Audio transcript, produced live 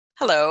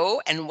Hello,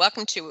 and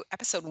welcome to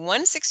episode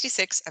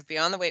 166 of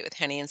Beyond the Weight with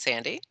Henny and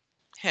Sandy.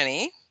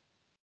 Henny,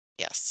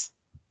 Yes,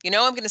 I'm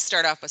going to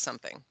start off with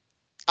something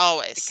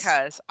always.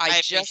 because I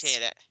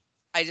appreciate it.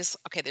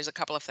 okay, there's a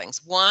couple of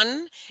things.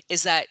 One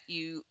is that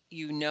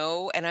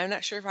and I'm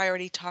not sure if I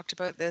already talked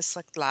about this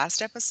like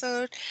last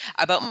episode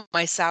about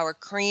my sour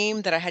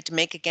cream that I had to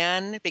make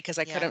again because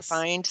I couldn't Yes.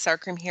 find sour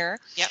cream here.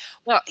 Yep.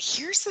 Well,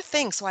 here's the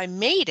thing. So I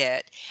made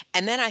it,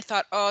 and then I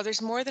thought, oh,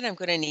 there's more than I'm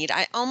going to need.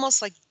 I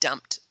almost like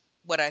dumped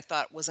what I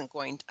thought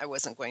I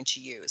wasn't going to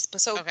use. But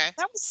so Okay.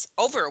 that was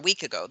over a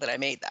week ago that I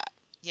made that.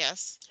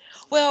 Yes.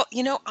 Well,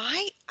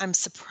 I'm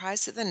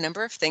surprised at the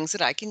number of things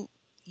that I can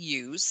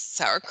use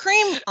sour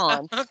cream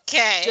on.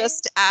 Okay.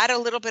 Just add a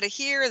little bit of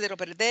here, a little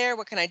bit of there.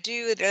 What can I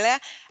do? Da, da, da.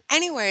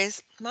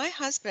 Anyways, my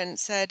husband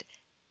said,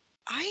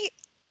 I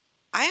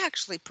I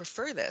actually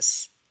prefer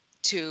this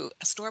to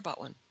a store-bought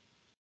one.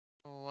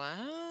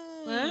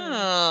 Wow.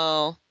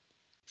 Wow.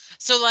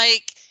 So,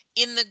 like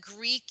in the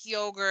Greek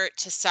yogurt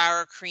to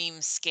sour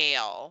cream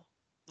scale,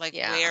 like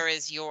Yeah. where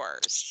is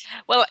yours?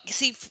 Well, you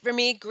see, for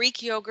me,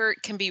 Greek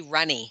yogurt can be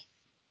runny.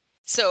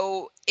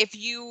 So if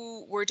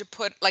you were to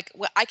put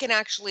I can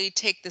actually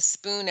take the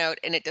spoon out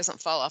and it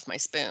doesn't fall off my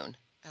spoon.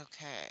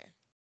 Okay.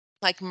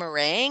 Like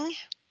meringue,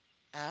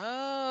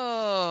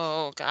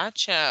 Oh,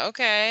 gotcha.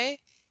 Okay.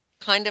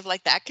 kind of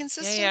like that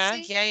Yeah, yeah,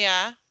 consistency. yeah,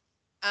 yeah.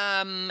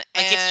 Like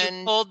if you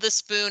And pulled the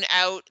spoon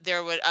out,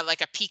 there would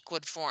like a peak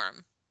would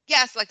form.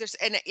 yes, like there's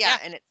and Yeah.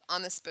 and it's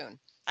on the spoon.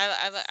 I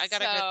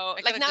got a good So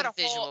I got like a good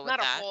visual with not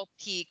a that. whole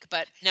peak,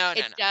 but No, no,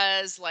 it no.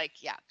 does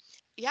yeah.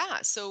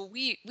 Yeah. So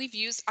we've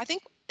used I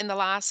think in the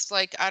last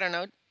like, I don't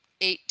know,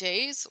 8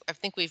 days, I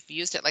think we've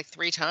used it like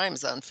 3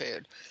 times on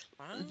food.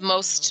 Wow.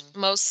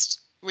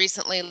 Most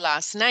recently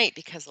last night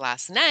because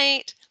last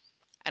night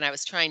and I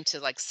was trying to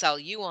like sell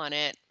you on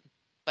it,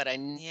 but I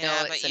know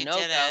Yeah, it's a but you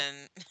no-go.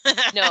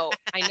 didn't. No,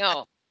 I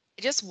know.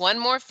 Just one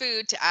more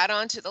food to add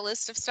on to the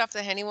list of stuff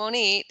that Henny won't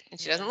eat and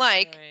she doesn't Yeah,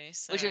 like, sorry,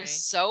 which is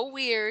sorry. so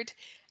weird.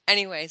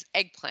 Anyways,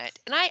 eggplant.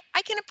 And I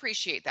can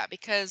appreciate that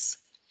because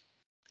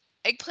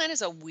eggplant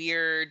is a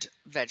weird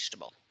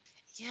vegetable.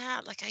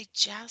 Yeah, like it's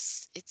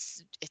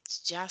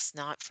just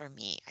not for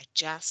me. I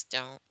just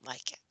don't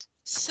like it.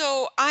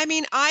 So, I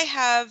mean, I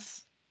have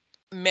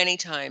many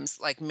times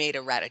like made a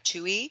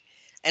ratatouille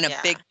in a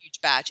Yeah, big huge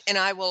batch and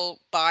I will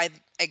buy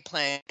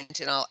eggplant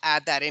and I'll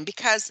add that in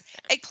because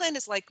eggplant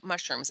is like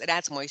mushrooms, it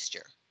adds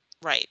moisture.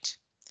 right.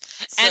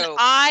 And So,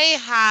 I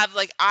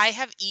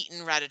have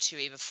eaten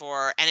ratatouille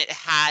before and it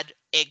had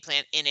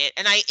eggplant in it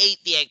and I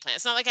ate the eggplant.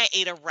 It's not like I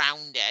ate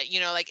around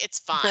it, like it's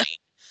fine.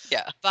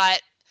 yeah.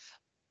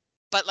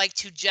 But like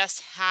to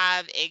just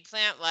have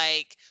eggplant,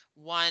 like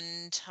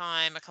one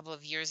time a couple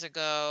of years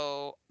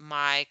ago,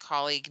 my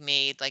colleague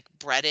made like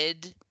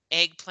breaded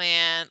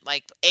eggplant,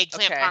 like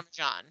eggplant Okay.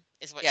 parmesan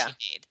is what Yeah.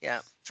 she made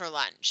Yeah. for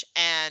lunch,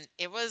 and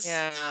it was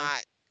Yeah.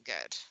 not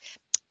good.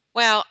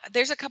 Well,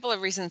 there's a couple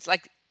of reasons.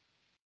 Like,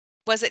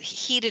 was it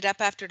heated up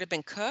after it had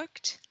been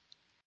cooked?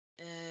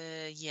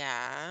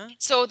 Yeah.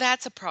 So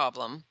that's a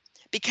problem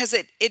because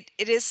it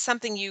is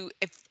something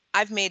if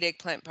I've made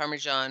eggplant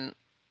parmesan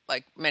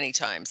like many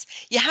times,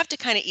 you have to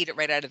kind of eat it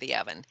right out of the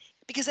oven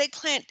because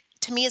eggplant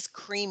to me is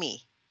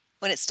creamy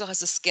when it still has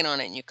the skin on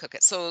it and you cook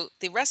it. So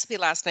the recipe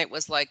last night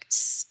was like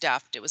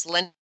stuffed. It was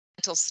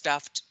lentil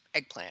stuffed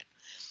eggplant.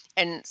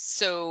 And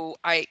so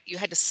I you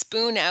had to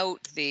spoon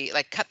out the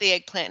like cut the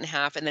eggplant in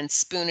half and then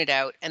spoon it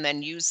out and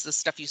then use the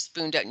stuff you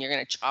spooned out and you're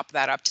going to chop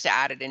that up to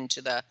add it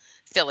into the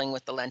filling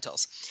with the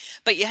lentils.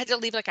 But you had to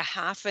leave like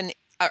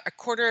a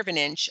quarter of an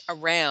inch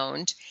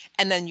around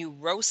and then you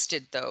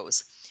roasted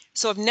those.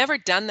 So I've never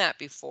done that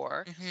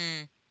before,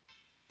 Mhm.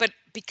 but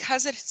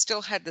because it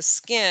still had the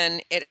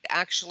skin, it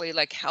actually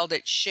like held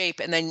its shape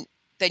and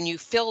then you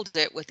filled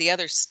it with the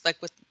others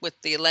like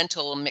with the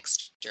lentil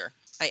mixture.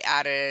 I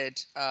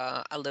added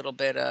a little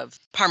bit of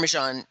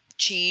Parmesan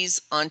cheese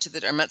onto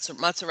the or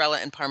mozzarella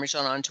and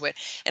Parmesan onto it,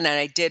 and then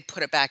I did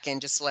put it back in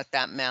just to let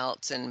that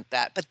melt and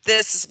that. But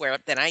this is where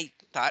then I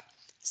thought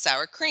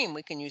sour cream.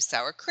 We can use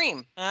sour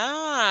cream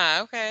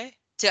Ah, okay.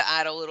 to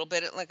add a little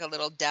bit, like a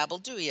little dabble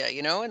do ya,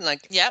 and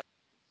like Yep.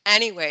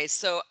 anyway.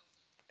 So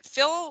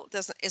Phil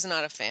doesn't is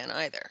not a fan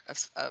either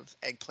of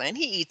eggplant.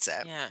 He eats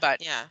it, Yeah,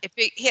 but yeah. if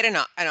he had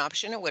an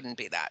option, it wouldn't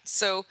be that.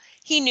 So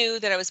he knew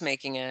that I was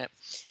making it.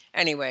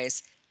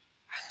 Anyways,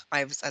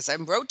 as I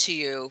wrote to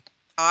you,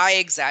 I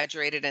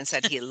exaggerated and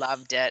said he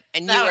loved it,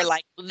 and you That were was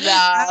like,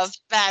 that was "Love the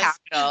best.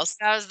 capitals."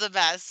 That was the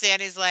best.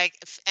 Sandy's like,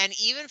 and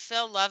even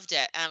Phil loved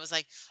it. And I was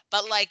like,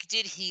 but like,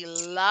 did he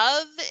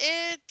love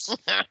it?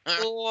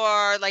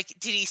 Or like,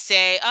 did he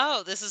say,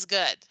 "Oh, this is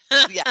good"?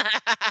 Yeah,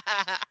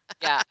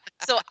 yeah.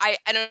 So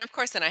and of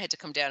course, then I had to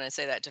come down and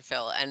say that to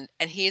Phil, and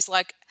he's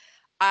like,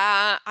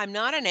 I'm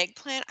not an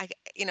eggplant.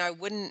 I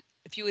wouldn't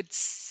if you would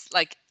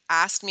like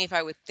asked me if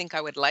I would think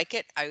I would like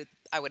it.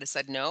 I would have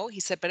said no." He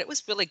said, "But it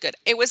was really good.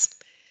 It was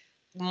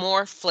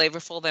more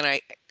flavorful than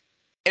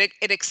It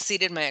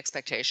exceeded my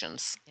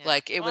expectations. Yeah.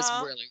 Like Well,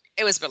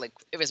 it was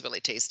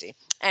really tasty.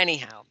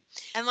 Anyhow,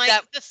 and like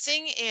that the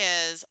thing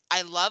is,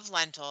 I love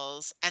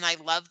lentils and I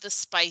love the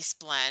spice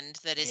blend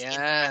that is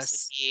in the yes.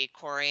 recipe,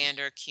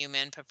 coriander,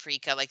 cumin,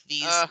 paprika, like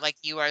these, Uh, like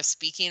you are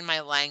speaking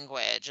my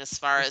language as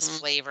far as mhm,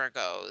 flavor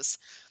goes.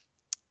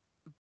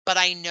 But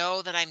I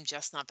know that I'm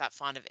just not that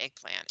fond of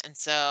eggplant. And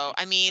so,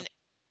 I mean,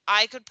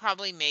 I could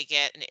probably make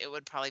it and it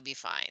would probably be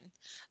fine.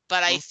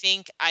 But I mhm,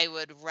 think I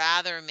would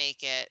rather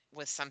make it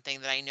with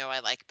something that I know I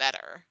like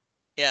better.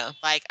 yeah.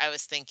 Like I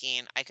was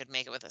thinking I could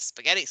make it with a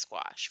spaghetti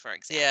squash, for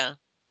example. Yeah.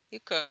 You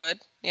could.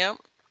 Yep.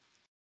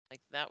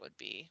 Like that would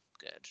be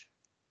good.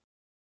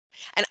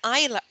 And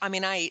I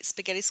mean I eat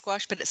spaghetti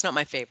squash, but it's not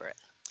my favorite.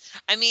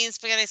 I mean,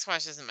 spaghetti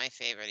squash isn't my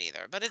favorite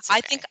either, but it's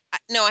I think okay.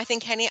 no, I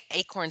think any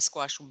acorn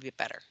squash would be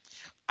better.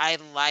 I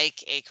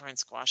like acorn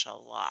squash a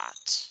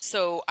lot.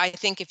 So I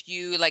think if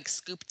you like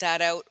scooped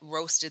that out,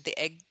 roasted the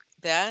egg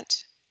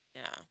that,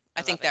 Yeah,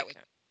 I I love think that would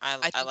acorn. I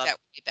I I think love that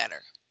would be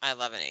better. I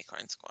love an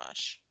acorn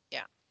squash.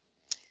 Yeah.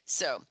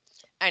 So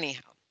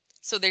anyhow,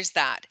 so there's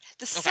that.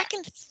 Okay.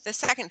 The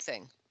second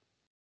thing.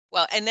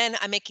 Well, and then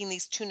I'm making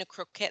these tuna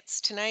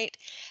croquettes tonight,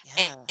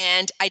 Yeah.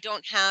 and I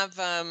don't have.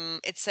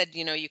 It said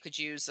you could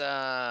use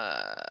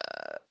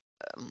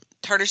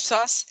tartar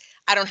sauce.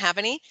 I don't have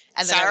any,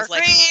 and then I Sour was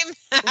like, cream.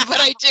 but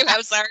I do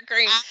have sour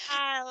cream,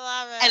 I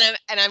love and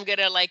it. I'm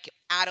gonna like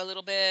add a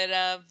little bit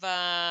of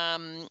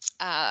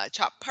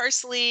chopped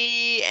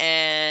parsley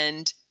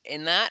and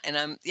in that,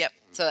 and yep.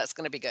 So that's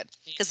gonna be good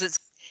because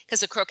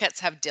the croquettes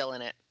have dill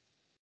in it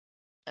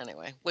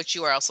anyway, which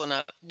you are also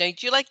not. No,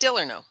 do you like dill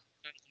or no?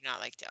 I do not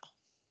like dill.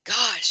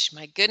 Gosh,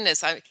 my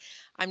goodness.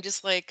 I'm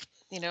just like,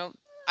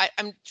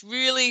 I'm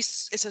really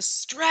it's a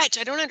stretch.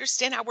 I don't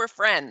understand how we're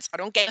friends. I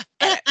don't get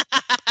it.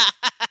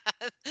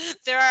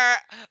 There are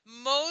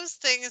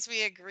most things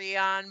we agree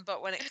on,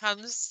 but when it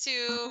comes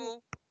to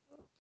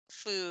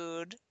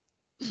food,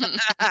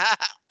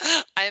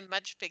 I'm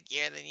much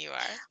pickier than you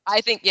are.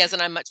 I think yes,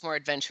 and I'm much more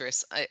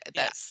adventurous.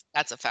 Yeah.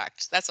 That's a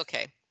fact. That's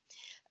okay.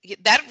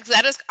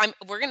 That is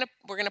we're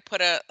gonna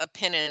put a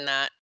pin in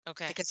that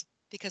Okay.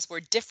 because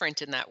we're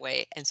different in that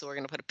way, and so we're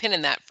gonna put a pin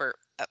in that for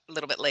a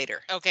little bit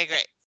later. Okay,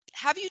 great.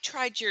 Have you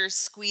tried your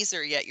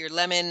squeezer yet? Your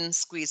lemon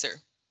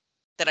squeezer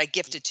that I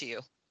Ye- gifted to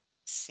you?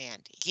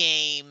 Sandy.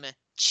 Game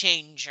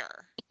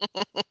changer.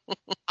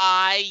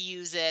 I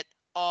use it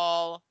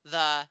all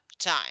the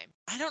time.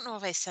 I don't know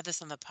if I said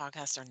this on the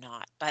podcast or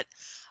not, but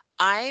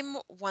I'm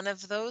one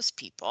of those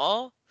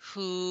people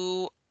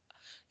who,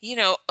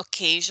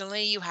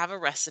 occasionally you have a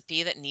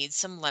recipe that needs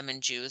some lemon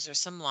juice or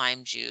some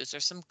lime juice or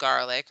some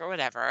garlic or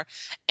whatever.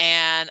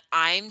 And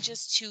I'm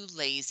just too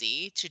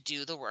lazy to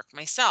do the work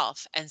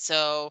myself. And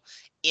so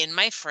in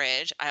my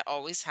fridge, I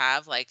always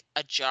have like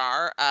a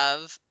jar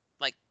of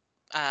like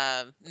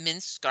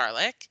minced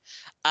garlic,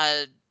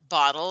 a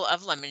bottle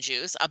of lemon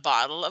juice, a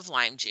bottle of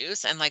lime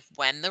juice. And like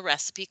when the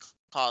recipe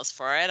calls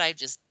for it, I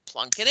just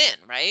plunk it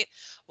in, right?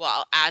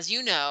 Well, as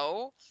you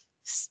know,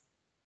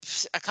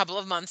 a couple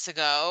of months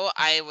ago,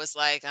 I was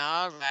like,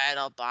 all right,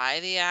 I'll buy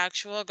the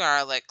actual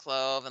garlic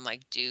clove and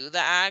like do the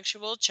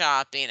actual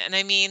chopping. And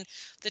I mean,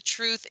 the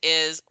truth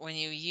is, when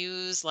you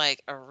use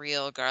like a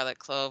real garlic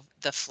clove,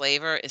 the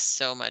flavor is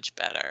so much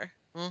better.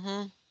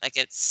 Mm-hmm. Like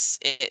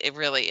it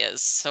really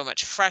is so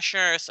much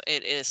fresher. So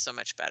it is so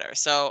much better.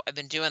 So I've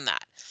been doing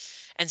that.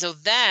 And so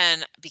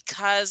then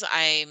because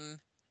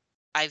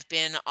I've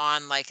been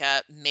on like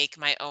a make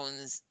my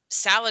own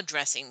salad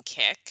dressing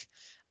kick,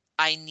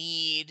 I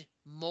need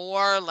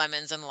more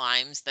lemons and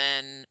limes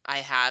than I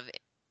have,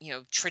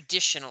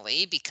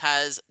 traditionally,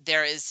 because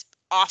there is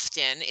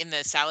often in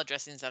the salad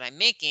dressings that I'm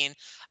making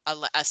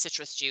a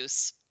citrus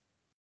juice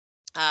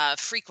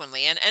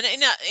frequently, and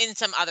in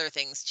some other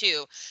things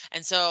too.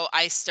 And so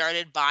I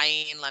started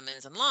buying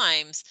lemons and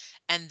limes,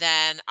 and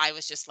then I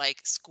was just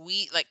like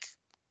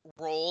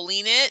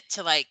rolling it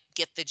to like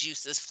get the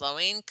juices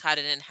flowing, cut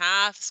it in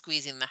half,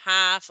 squeezing the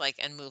half, like,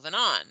 and moving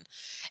on.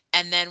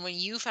 And then when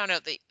you found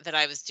out that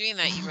I was doing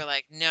that, you were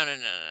like, "No, no,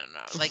 no, no,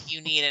 no. Like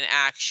you need an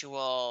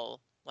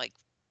actual like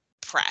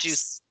press."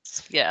 Juice.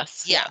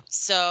 Yes. Yeah. Yeah.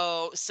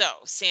 So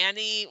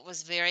Sandy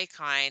was very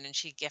kind and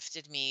she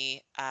gifted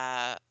me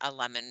a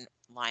lemon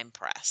lime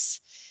press.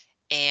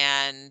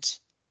 And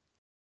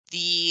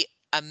the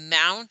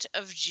amount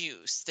of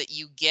juice that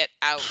you get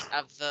out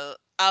of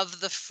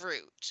the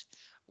fruit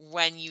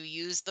when you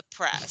use the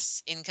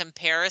press in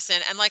comparison,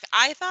 and like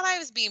I thought I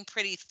was being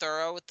pretty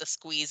thorough with the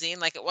squeezing,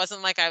 like it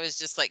wasn't like I was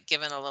just like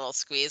giving a little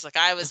squeeze, like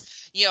I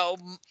was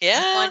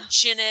Yeah.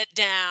 munching it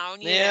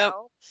down, Yep.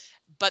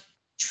 but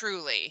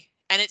truly,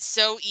 and it's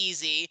so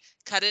easy.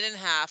 Cut it in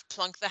half,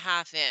 plunk the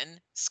half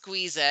in,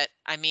 squeeze it.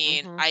 I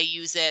mean, Mm-hmm. I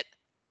use it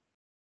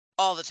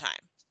all the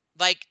time.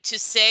 Like, to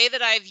say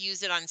that I've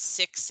used it on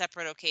 6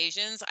 separate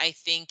occasions, I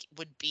think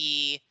would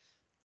be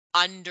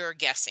under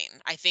guessing.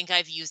 I think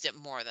I've used it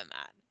more than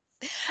that.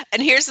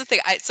 And here's the thing.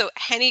 So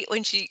Henny,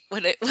 when she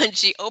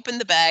opened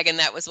the bag and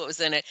that was what was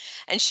in it,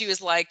 and she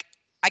was like,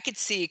 I could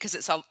see because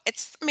it's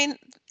I mean,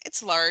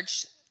 it's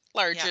large.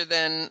 Yeah. larger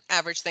than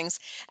average things.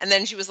 And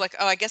then she was like,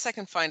 "Oh, I guess I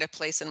can find a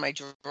place in my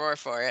drawer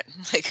for it."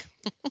 I'm like,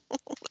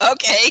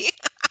 okay,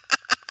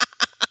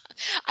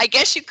 I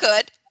guess you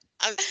could.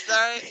 I'm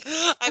sorry.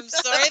 I'm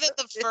sorry that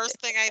the first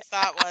thing I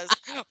thought was,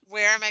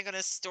 where am I going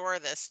to store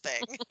this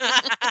thing?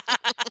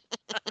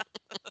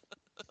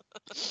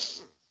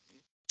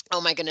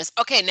 Oh my goodness.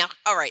 Okay, now,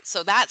 all right.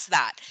 So that's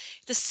that.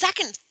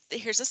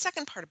 Here's the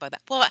second part about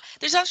that. Well,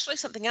 there's actually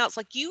something else.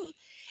 Like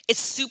it's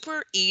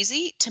super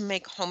easy to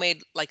make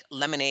homemade like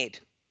lemonade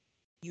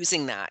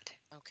using that.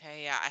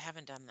 Okay, yeah, I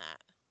haven't done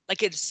that.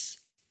 Like it's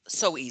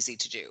so easy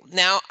to do.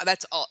 Now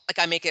that's all. Like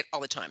I make it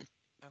all the time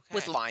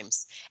with Okay.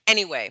 limes.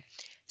 Anyway,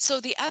 so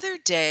the other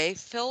day,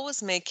 Phil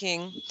was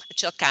making a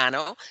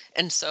chilcano,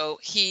 and so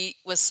he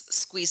was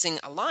squeezing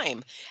a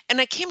lime. And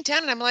I came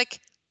down and I'm like,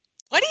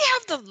 why do you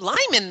have the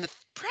lime in the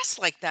press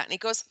like that? And he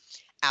goes,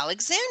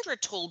 Alexandra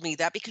told me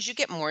that because you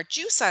get more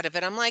juice out of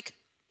it. I'm like,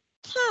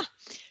 huh.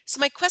 So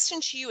my question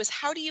to you is,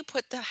 how do you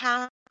put the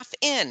half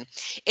in?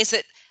 Is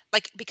it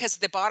like because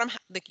the bottom,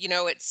 like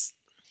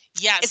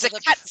Yeah, is so it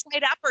the cut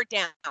side up or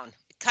down?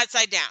 cut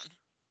side down.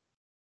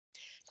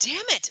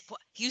 Damn it!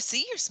 You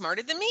see, you're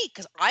smarter than me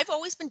because I've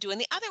always been doing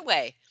the other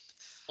way.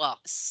 Well,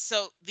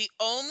 So the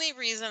only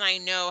reason I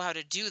know how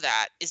to do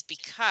that is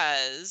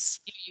because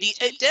you the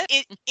YouTubed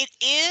it. it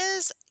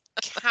is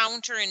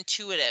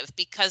counterintuitive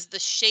because the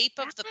shape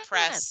of the Yeah,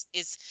 press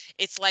is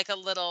it's like a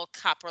little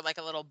cup or like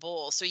a little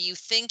bowl. So you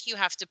think you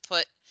have to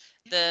put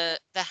the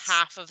yes,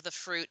 half of the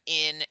fruit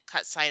in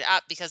cut side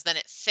up because then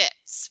it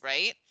fits,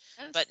 right?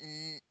 But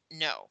yes.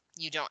 no,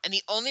 you don't. And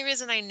the only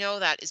reason I know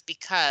that is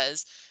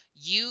because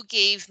you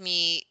gave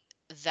me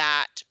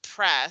that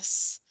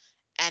press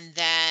and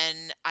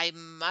then I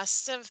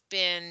must have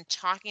been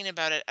talking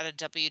about it at a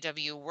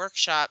WW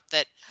workshop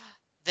that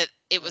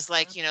it was Mhm.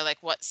 like, like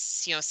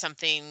what's,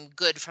 something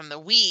good from the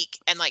week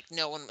and like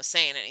no one was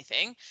saying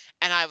anything.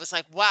 And I was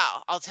like,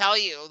 wow, I'll tell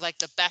you, like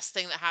the best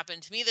thing that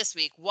happened to me this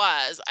week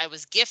was I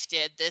was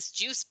gifted this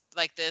juice,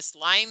 like this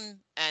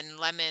lime and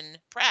lemon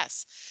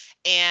press.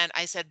 And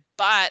I said,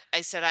 but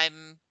I said,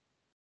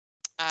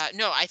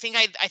 no, I think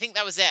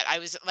that was it. I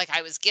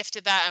was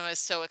gifted that and I was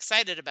so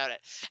excited about it.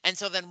 And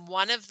so then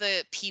one of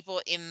the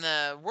people in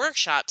the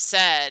workshop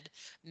said,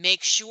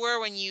 make sure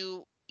when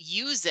you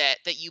use it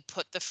that you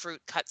put the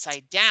fruit cut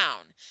side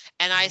down.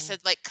 And I Oh, said,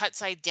 like cut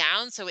side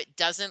down so it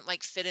doesn't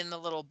like fit in the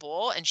little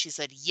bowl. And she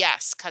said,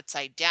 yes, cut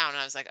side down. And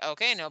I was like,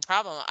 okay, no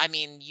problem. I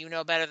mean, you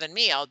know better than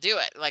me. I'll do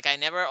it. Like I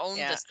never owned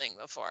yeah. this thing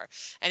before.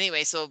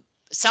 Anyway, so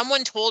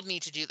someone told me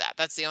to do that.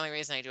 That's the only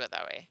reason I do it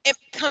that way. It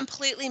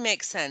completely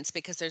makes sense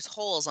because there's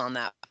holes on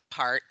that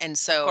part, and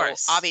Of so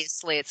course.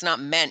 obviously it's not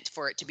meant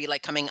for it to be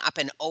like coming up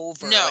and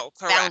over like No, a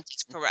correct,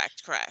 fountain.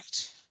 correct,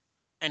 correct.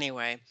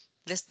 Anyway,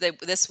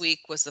 this week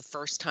was the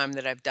first time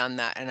that I've done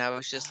that, and I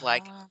was just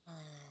like,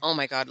 Oh, oh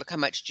my God, look how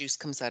much juice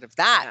comes out of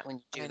I that know, when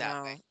you I do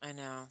that way. know, I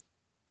know.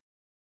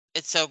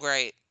 It's so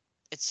great.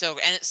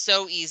 And it's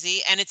so easy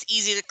and it's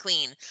easy to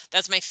clean.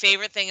 That's my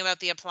favorite thing about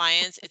the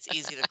appliance. It's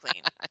easy to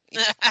clean.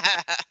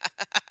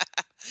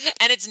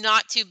 And it's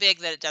not too big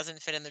that it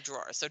doesn't fit in the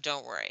drawer, so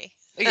don't worry.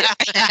 Yeah.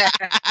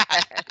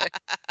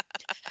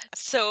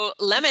 So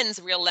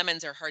real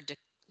lemons are hard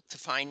to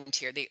find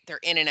here. They're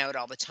in and out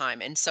all the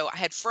time. And so I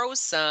had froze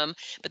some,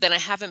 but then I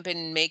haven't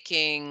been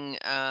making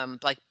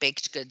like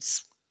baked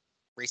goods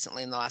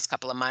recently in the last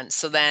couple of months.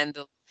 So Mhm. then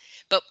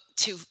but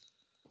to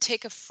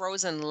take a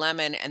frozen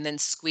lemon and then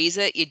squeeze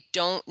it, you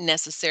don't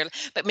necessarily,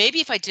 but maybe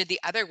if I did the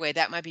other way,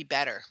 that might be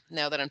better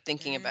now that I'm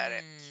thinking about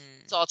it.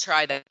 Mm. So I'll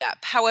try that.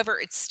 However,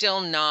 it's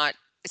not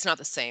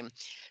the same.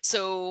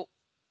 So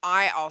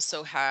I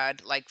also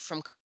had like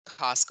from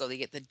Costco, they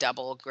get the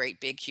double great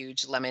big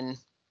huge lemon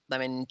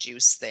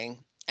juice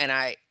thing. And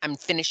I'm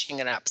finishing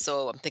it up.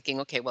 So I'm thinking,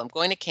 okay, well, I'm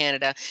going to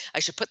Canada. I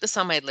should put this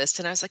on my list.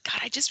 And I was like, God,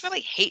 I just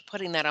really hate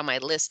putting that on my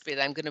list, but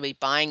I'm going to be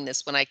buying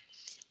this when I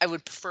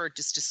would prefer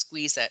just to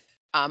squeeze it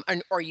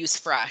or use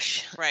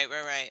fresh. Right,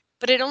 right, right.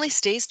 But it only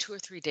stays 2 or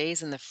 3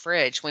 days in the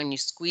fridge when you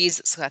squeeze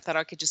it, so I thought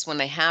I could just when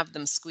they have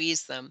them,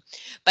 squeeze them.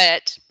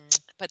 But Mm.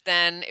 but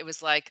then it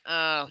was like,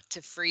 "Oh,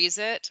 to freeze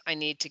it, I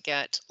need to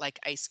get, like,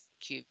 ice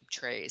cube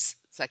trays."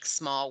 It's like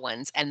small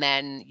ones, and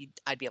then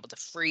I'd be able to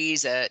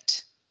freeze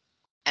it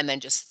and then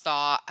just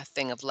thaw a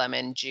thing of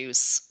lemon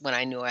juice when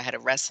I knew I had a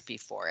recipe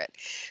for it.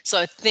 So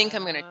I think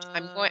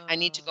I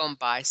need to Oh. go and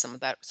buy some of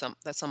that,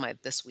 that's on my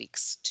this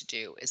week's to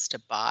do is to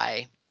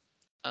buy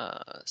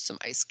an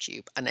ice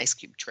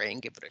cube tray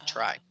and give it a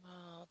try.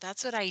 Oh,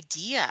 that's a good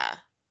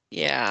idea.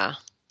 Yeah.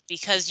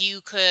 Because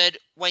you could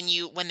when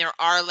there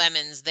are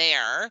lemons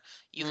there,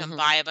 you can Mhm.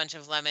 buy a bunch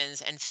of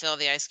lemons and fill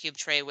the ice cube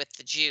tray with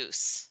the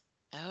juice.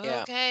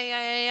 Yeah. Okay,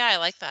 yeah, yeah, yeah, I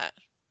like that.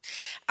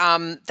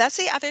 That's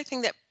the other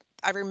thing that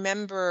I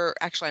remember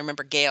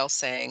Gail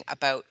saying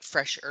about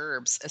fresh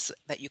herbs is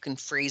that you can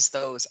freeze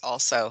those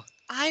also.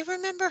 I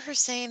remember her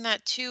saying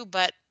that too,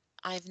 but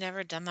I've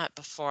never done that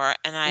before,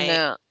 and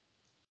No.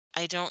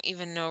 I don't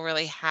even know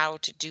really how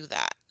to do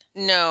that.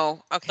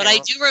 No. But Okay, I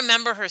well, do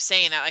remember her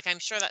saying that. Like I'm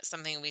sure that's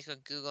something we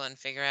could Google and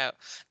figure out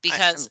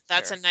I'm because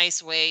that's a sure.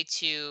 nice way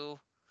to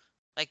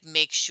Like,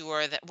 make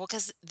sure that, well,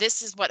 because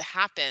this is what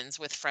happens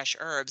with fresh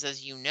herbs,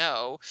 as you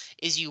know,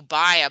 is you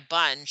buy a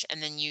bunch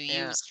and then you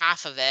Yeah, use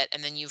half of it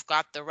and then you've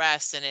got the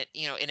rest and it,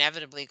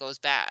 inevitably goes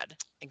bad.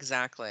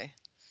 exactly.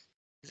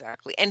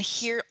 Exactly. And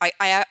here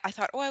I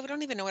thought, "Oh, I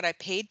don't even know what I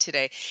paid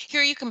today."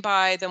 Here you can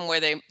buy them where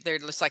they're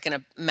just like in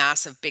a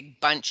massive big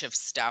bunch of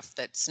stuff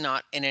that's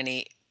not in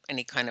any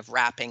kind of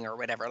wrapping or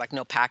whatever, like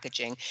no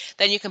packaging.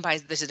 Then you can buy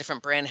there's a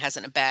different brand has it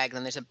in a bag,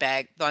 then there's a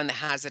bag one that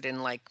has it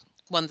in like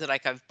ones that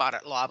like I've bought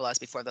at Loblaws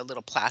before, the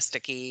little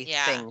plasticky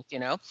Yeah. thing, you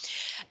know?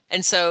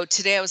 And so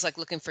today I was like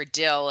looking for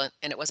dill and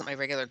it wasn't my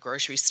regular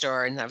grocery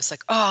store. And I was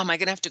like, oh, am I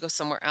going to have to go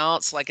somewhere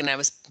else? Like, and I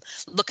was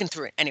looking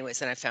through it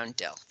anyways. And I found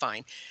dill.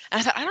 Fine. And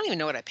I thought, I don't even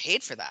know what I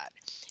paid for that.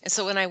 And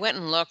so when I went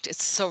and looked,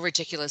 it's so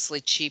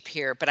ridiculously cheap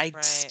here, but I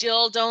Right.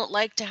 still don't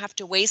like to have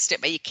to waste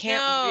it. But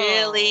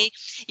No.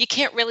 you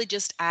can't really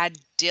just add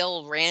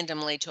dill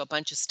randomly to a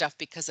bunch of stuff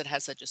because it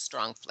has such a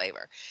strong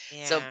flavor.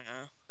 So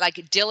Yeah.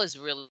 like dill is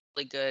really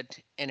good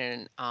in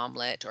an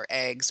omelet or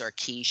eggs or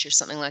quiche or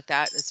something like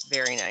that. It's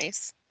very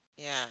nice.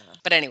 Yeah.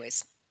 But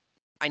anyways,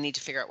 I need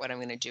to figure out what I'm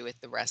gonna do with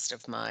the rest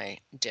of my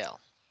dill.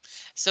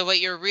 So what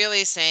you're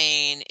really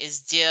saying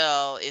is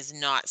dill is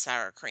not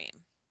sour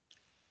cream.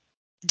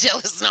 Dill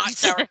is not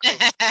sour cream.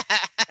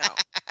 No,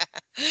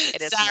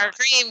 it is Sour not.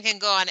 cream can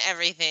go on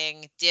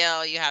everything.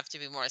 Dill, you have to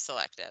be more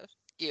selective.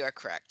 You are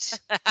correct.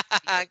 You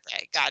are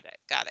Okay, correct. got it.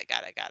 Got it.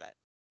 Got it. Got it.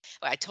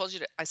 But I told you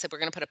I said we're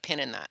gonna put a pin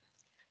in that.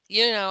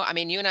 You know, I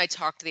mean, you and I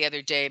talked the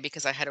other day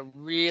because I had a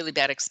really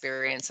bad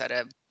experience at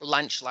a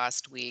lunch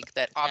last week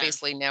that Yeah.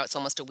 obviously now it's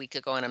almost a week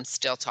ago and I'm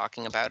still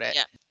talking about it.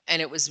 Yeah.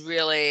 And it was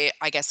really,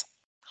 I guess,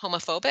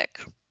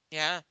 homophobic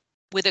Yeah.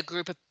 with a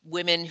group of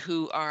women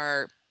who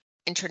are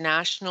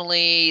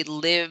internationally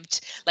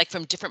lived like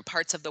from different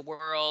parts of the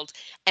world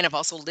and have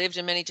also lived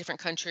in many different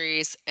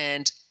countries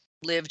and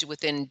lived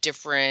within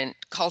different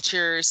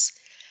cultures,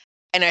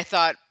 and I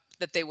thought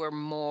that they were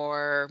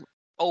more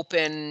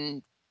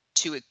open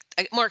to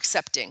more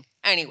accepting Mhm.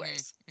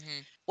 anyways.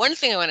 Mhm. One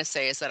thing I want to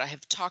say is that I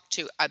have talked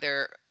to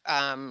other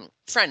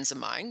friends of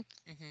mine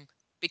Mhm.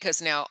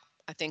 because now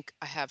I think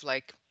I have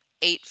like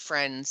 8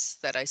 friends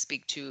that I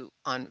speak to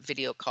on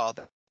video call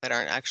that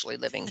aren't actually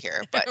living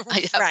here, but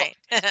Right.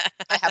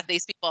 I have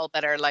these people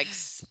that are like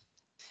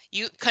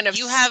You kind of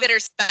you have spitter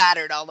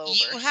spattered all over.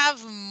 you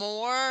have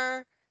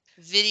more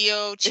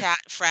video chat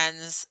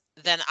friends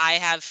than I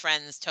have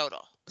friends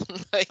total.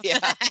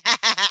 Yeah.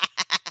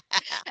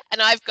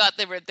 And I've got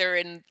they're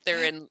in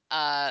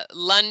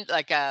London,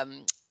 like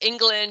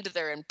England,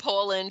 they're in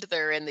Poland,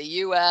 they're in the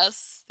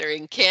US, they're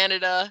in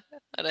Canada,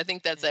 and I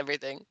think that's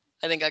everything.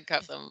 I think I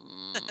got them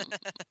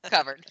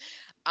covered.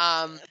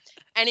 Um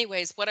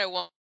anyways, what I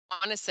want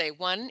to say,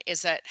 one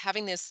is that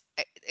having this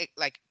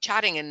like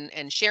chatting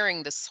and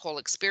sharing this whole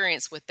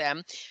experience with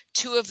them,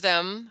 two of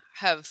them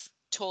have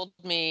told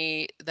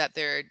me that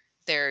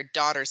their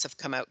daughters have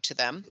come out to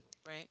them.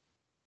 Right?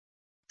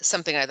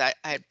 Something I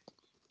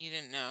You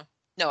didn't know.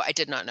 no, I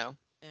did not know.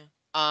 Yeah.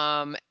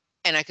 Um,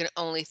 and I can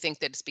only think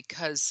that it's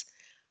because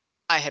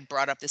I had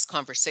brought up this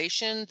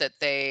conversation that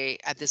they,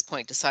 at this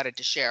point, decided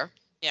to share.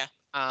 Yeah.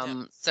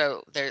 Yeah.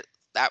 So there,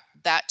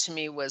 that to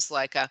me was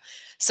like a.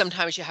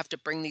 Sometimes you have to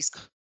bring these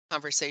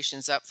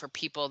conversations up for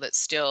people that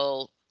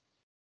still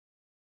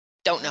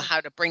don't know Yeah.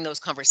 how to bring those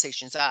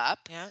conversations up,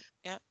 Yeah.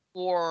 Yeah.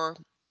 or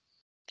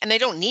and they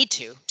don't need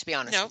to be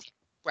honest No. with you,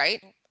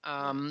 right? No.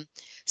 Um,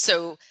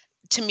 so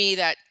to me,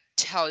 that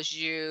tells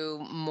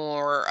you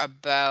more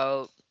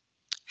about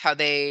how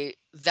they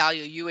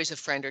value you as a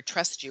friend or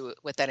trust you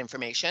with that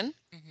information,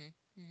 Mhm.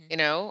 Mhm. you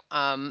know.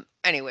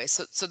 Anyway,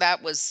 so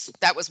that was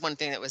one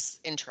thing that was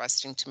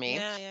interesting to me.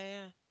 Yeah. Yeah.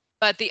 Yeah.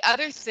 But the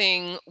other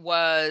thing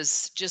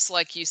was just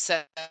like you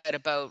said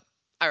about,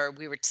 or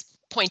we were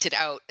pointed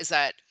out, is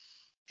that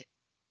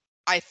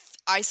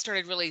I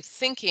started really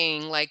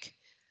thinking like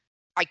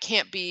I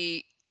can't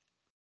be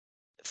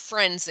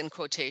friends in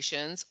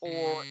quotations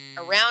or Mm.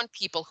 around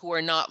people who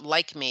are not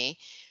like me,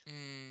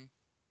 Mm.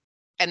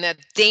 and the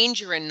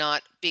danger in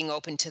not being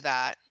open to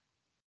that,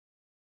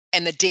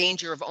 and the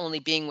danger of only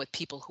being with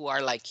people who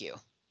are like you.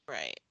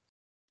 Right.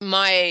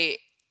 My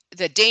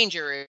The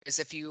danger is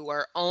if you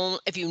are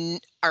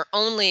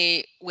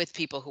only with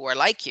people who are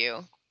like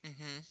you,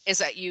 Mhm. is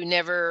that you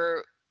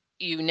never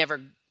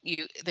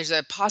you there's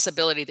a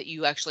possibility that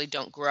you actually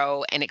don't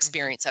grow and Mhm.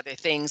 experience other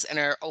things and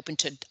are open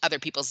to other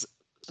people's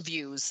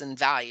views and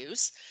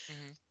values.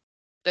 Mhm.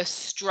 The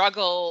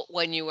struggle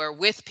when you are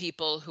with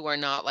people who are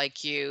not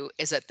like you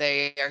is that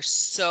they are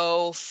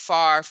so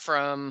far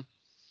from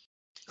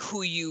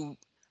who you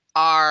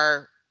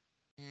are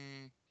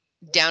Mm.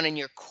 down in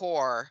your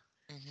core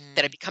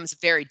that it Mhm. becomes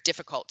very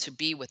difficult to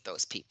be with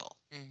those people.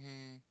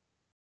 Mhm.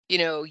 You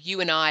know, you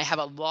and I have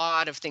a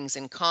lot of things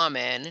in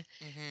common,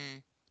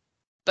 Mhm.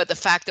 but the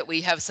fact that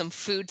we have some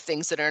food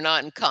things that are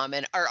not in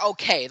common are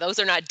okay. Those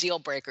are not deal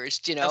breakers,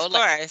 you know? Of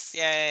Like, course.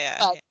 Yeah. Yeah.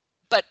 but Yeah.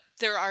 but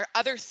there are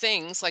other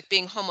things like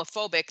being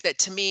homophobic that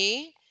to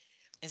me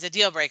It's a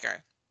deal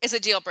breaker. is a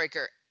deal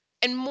breaker.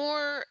 And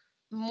more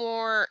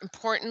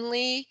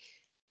importantly,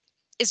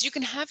 is you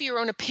can have your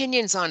own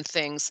opinions on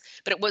things,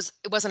 but it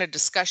wasn't a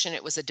discussion,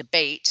 it was a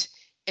debate.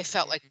 It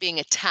felt like Mhm. being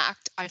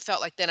attacked. I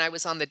felt like then I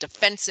was on the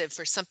defensive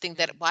for something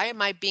that why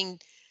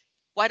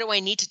do I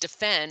need to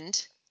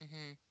defend?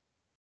 Mhm.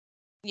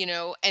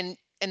 And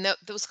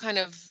those kind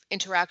of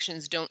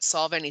interactions don't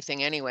solve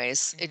anything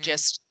anyways. It Mhm.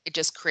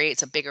 just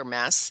creates a bigger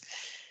mess.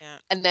 Yeah.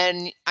 And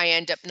then I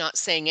end up not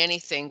saying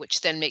anything,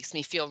 which then makes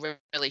me feel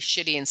really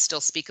shitty and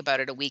still speak about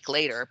it a week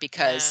later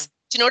Yeah. because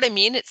do you know what I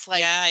mean? It's like,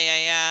 Yeah, yeah,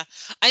 yeah.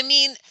 I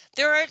mean,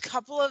 there are a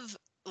couple of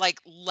like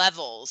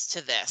levels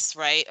to this,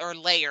 right? Or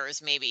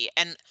layers maybe.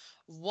 And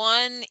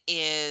one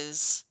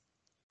is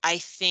I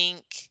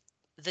think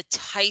the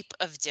type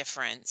of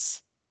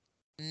difference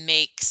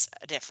makes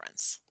a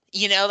difference.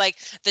 Like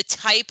the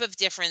type of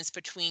difference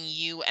between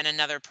you and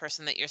another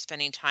person that you're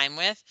spending time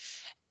with.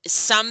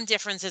 Some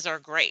differences are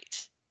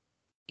great.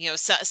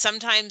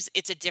 Sometimes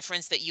it's a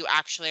difference that you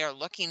actually are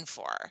looking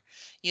for.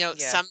 yeah,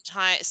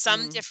 Sometimes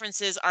some mm,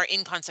 differences are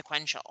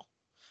inconsequential.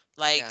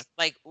 yeah,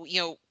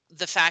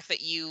 The fact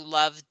that you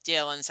love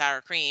dill and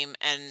sour cream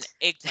and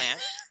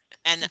eggplant,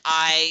 and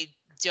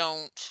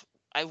don't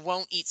I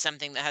won't eat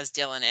something that has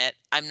dill in it.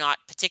 I'm not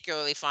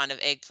particularly fond of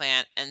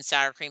eggplant, and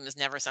sour cream is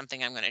never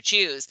something I'm going to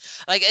choose.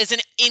 Like, it's an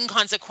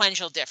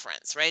inconsequential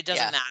difference, right? It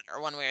doesn't yeah, matter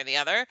one way or the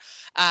other.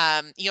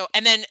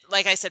 And then,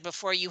 like I said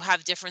before, you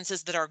have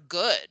differences that are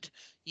good.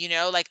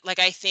 Like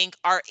I think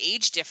our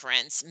age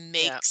difference yeah,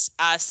 makes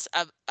us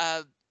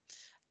a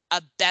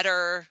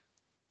better,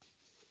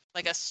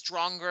 like a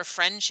stronger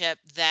friendship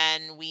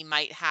than we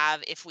might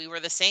have if we were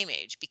the same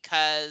age,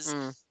 because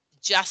mm,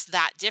 just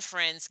that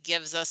difference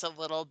gives us a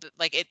little bit,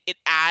 like, it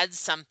adds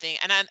something.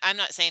 And I'm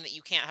not saying that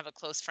you can't have a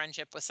close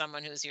friendship with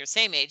someone who's your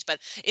same age, but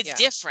it's yeah,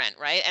 different,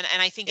 right?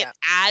 And I think it yeah,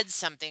 adds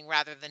something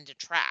rather than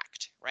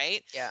detract,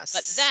 right?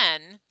 But yes,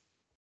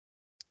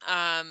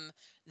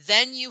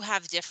 then you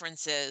have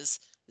differences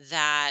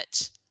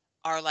that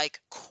are like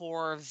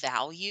core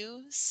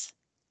values.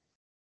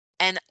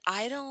 And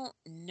I don't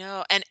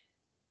know. And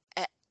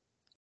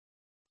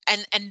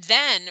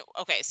then,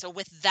 okay, so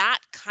with that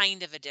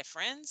kind of a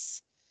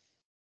difference,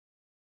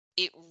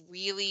 it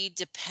really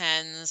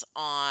depends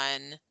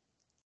on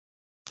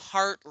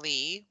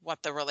partly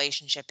what the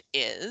relationship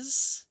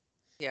is,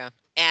 yeah,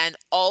 and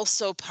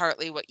also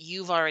partly what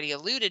you've already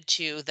alluded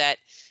to, that,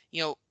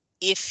 you know,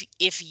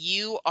 if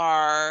you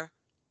are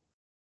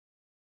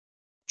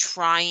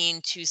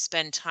trying to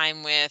spend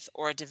time with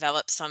or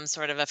develop some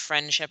sort of a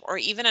friendship or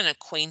even an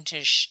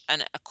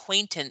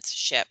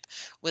acquaintanceship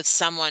with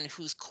someone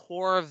whose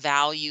core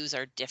values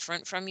are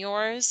different from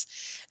yours,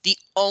 the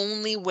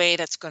only way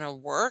that's going to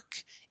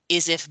work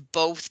is if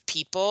both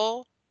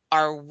people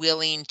are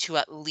willing to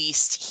at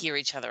least hear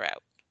each other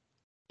out.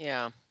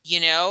 yeah,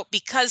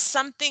 Because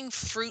something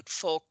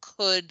fruitful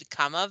could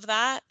come of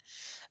that.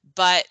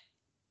 But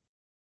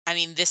I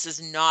mean, this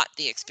is not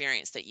the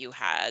experience that you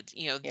had.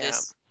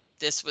 yeah,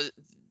 This was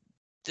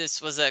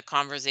this was a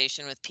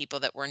conversation with people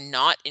that were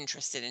not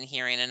interested in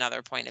hearing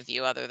another point of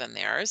view other than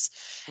theirs.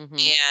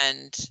 mm-hmm,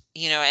 And,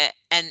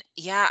 and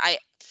yeah,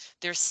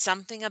 there's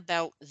something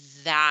about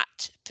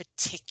that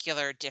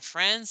particular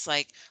difference.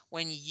 Like,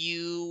 when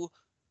you,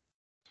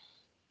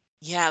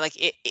 yeah, like,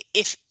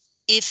 if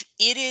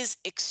it is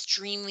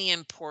extremely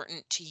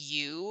important to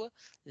you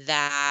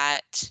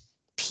that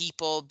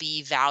people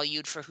be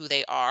valued for who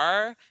they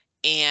are,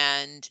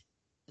 and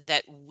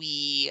that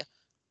we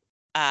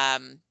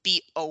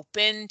be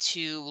open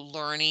to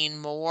learning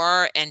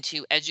more and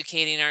to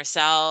educating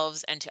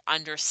ourselves and to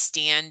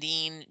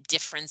understanding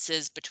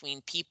differences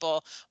between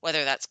people,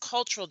 whether that's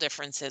cultural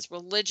differences,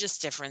 religious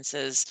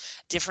differences,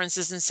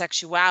 differences in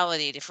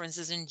sexuality,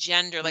 differences in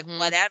gender, like mm-hmm,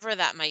 whatever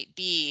that might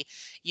be.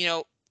 you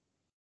know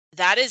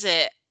that is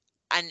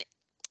an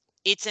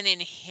it's an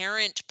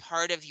inherent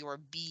part of your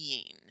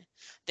being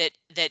that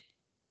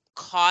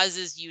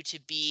causes you to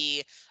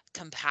be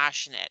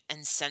compassionate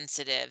and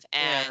sensitive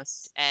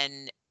yes,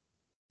 and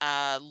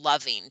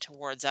loving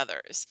towards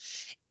others.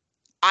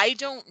 I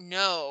don't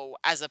know,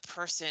 as a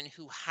person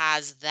who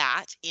has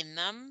that in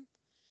them,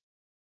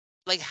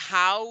 like,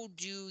 how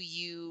do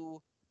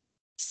you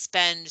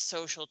spend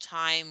social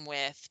time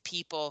with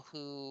people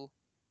who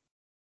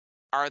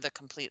are the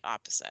complete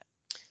opposite?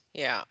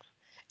 yeah.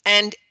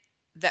 And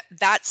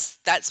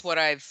that's what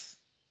I've,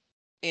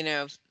 you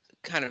know,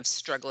 kind of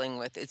struggling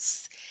with.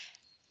 It's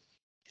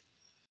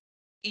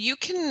you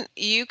can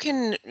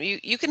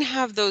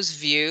have those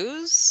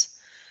views,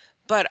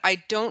 but I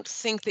don't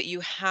think that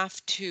you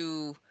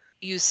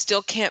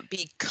still can't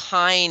be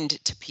kind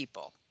to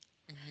people,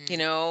 you Mhm.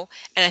 know?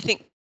 And I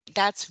think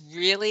that's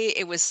really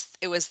it was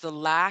the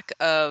lack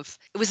of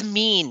it was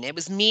mean. It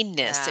was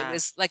meanness. It Yeah.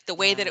 was like the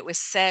way that Yeah. it was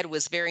said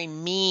was very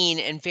mean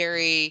and Mhm.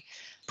 very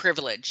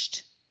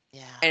privileged.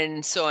 Yeah.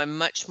 And so I'm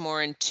much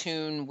more in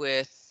tune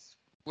with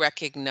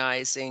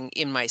recognizing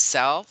in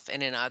myself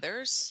and in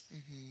others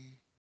Mhm.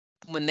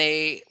 when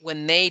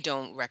they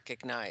don't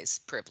recognize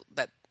privilege,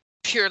 but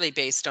purely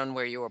based on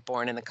where you were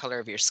born and the color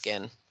of your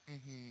skin.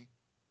 Mhm.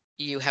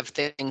 You have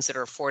things that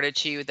are afforded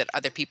to you that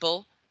other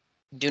people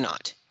Do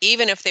not.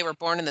 Even if they were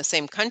born in the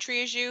same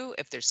country as you,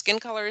 if their skin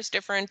color is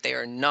different, they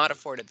are not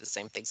afforded the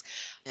same things.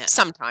 Yeah.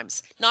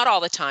 Sometimes, not all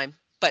the time,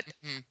 but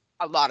Hmm.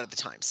 a lot of the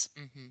times,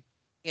 Hmm.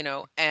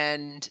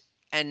 and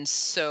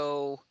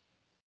so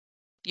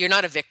you're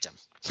not a victim.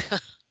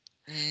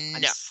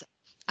 I'm No. s-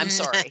 I'm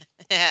sorry.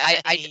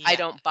 I Yeah.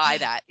 don't buy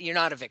that. You're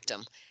not a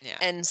victim. Yeah.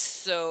 And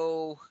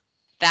so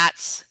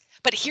that's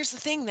but here's the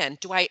thing then.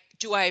 Do I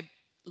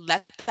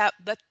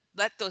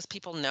let those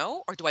people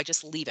know, or do I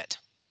just leave it?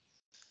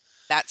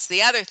 That's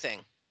the other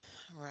thing.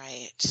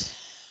 Right.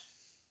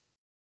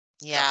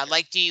 Yeah, Doctor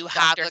like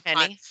Dr.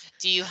 Henny.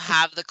 do you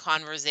have the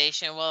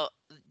conversation? Well,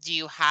 do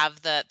you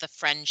have the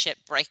friendship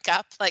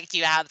breakup? Like, do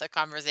you have the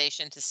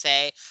conversation to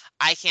say,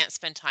 I can't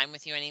spend time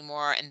with you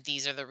anymore and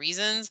these are the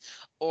reasons?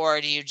 Or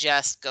do you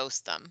just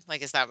ghost them?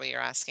 Like, is that what you're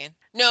asking?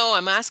 No,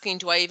 I'm asking,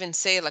 do I even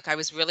say, like, I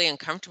was really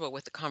uncomfortable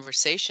with the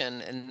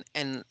conversation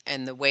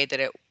and the way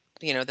that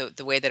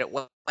the way that it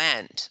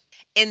went.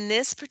 In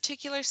this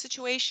particular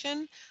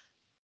situation,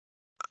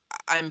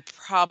 I'm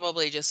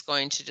probably just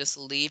going to just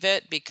leave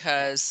it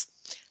because,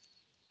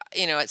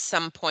 at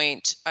some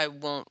point I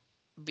won't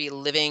be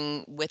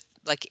living with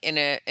like in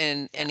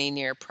Yeah. any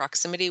near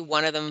proximity.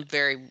 One of them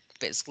very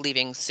is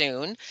leaving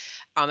soon.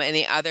 And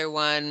the other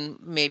one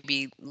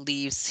maybe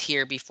leaves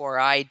here before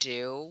I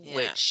do, Yeah.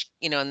 which,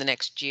 in the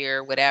next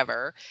year,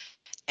 whatever.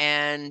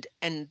 And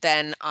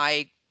then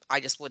I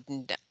just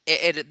wouldn't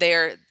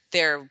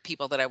they're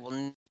people that I will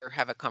never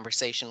have a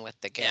conversation with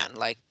Yeah. again,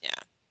 like,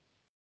 Yeah.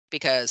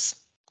 because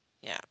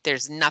Yeah.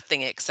 there's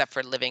nothing except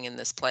for living in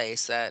this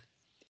place that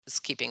is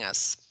keeping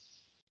us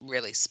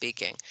really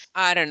speaking.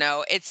 I don't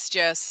know. It's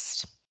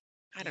just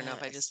I don't know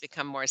if I just Yes.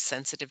 become more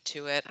sensitive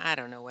to it. I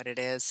don't know what it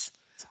is.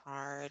 It's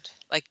hard.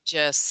 Like,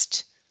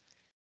 just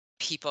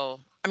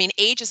people. I mean,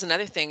 age is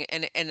another thing,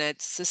 and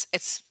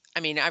it's. I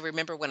mean, I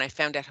remember when I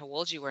found out how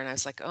old you were, and I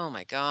was like, oh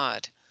my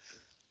god,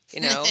 you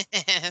know.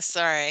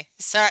 Sorry.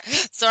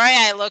 Sorry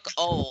I look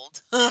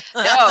old.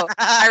 No,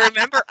 I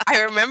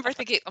remember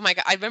thinking, oh my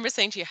god, I remember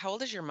saying to you, how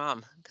old is your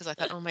mom? Because I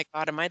thought, oh my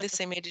god, am I the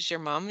same age as your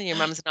mom? And your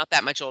mom's not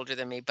that much older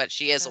than me, but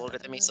she is older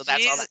than me, so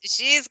that's all that.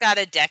 She's got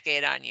a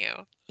decade on you.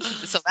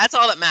 So that's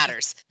all that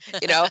matters,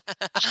 you know.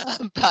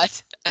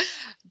 But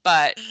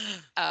but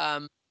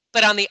um,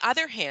 but on the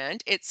other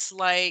hand, it's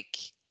like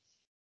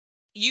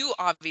you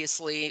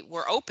obviously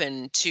were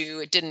open to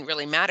it. Didn't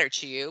really matter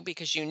to you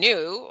because you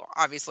knew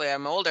obviously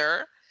I'm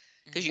older,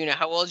 because you Mhm. know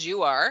how old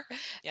you are.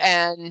 Yep.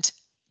 And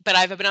but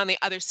I've been on the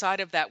other side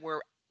of that,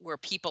 where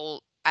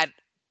people, at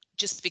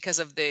just because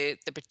of the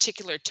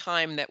particular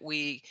time that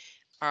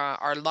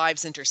our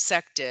lives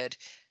intersected,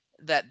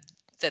 that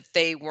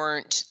they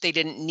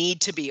didn't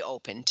need to be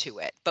open to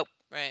it, but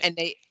Right. and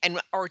they and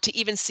or to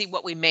even see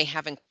what we may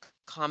have in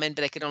common,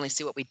 but they could only Mhm.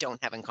 see what we don't have in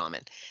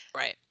common,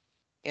 Right.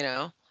 you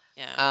know.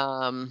 Yeah.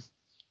 um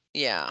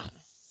yeah. Yeah.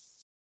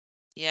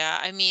 Yeah.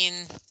 I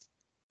mean,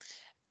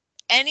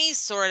 any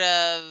sort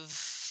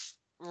of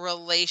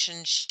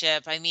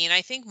relationship, I mean,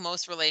 I think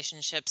most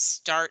relationships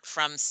start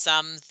from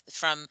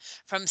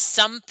from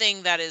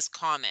something that is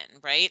common,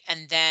 right?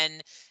 And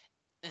then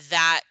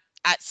that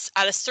at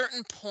a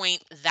certain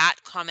point that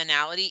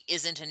commonality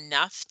isn't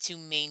enough to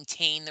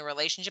maintain the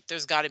relationship.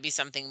 There's got to be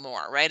something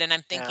more, right? And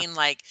I'm Yeah. thinking,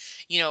 like,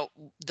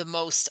 the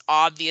most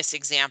obvious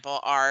example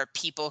are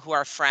people who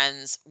are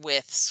friends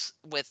with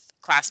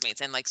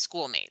classmates and like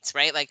schoolmates,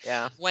 right? Like,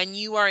 Yeah. when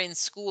you are in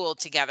school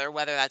together,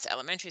 whether that's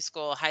elementary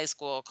school, high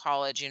school,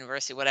 college,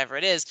 university, whatever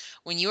it is,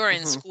 when you are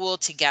in Hmm. school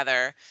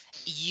together,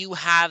 you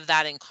have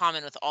that in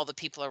common with all the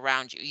people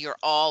around you. You're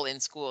all in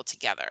school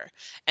together.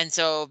 And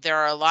so there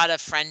are a lot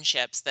of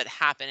friendships that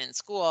happen in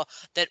school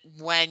that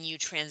when you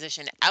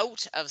transition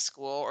out of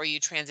school or you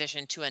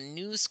transition to a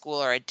new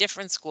school or a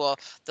different school,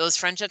 those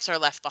friendships are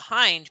left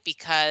behind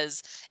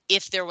because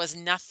if there was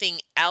nothing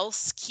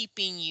else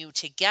keeping you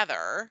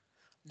together,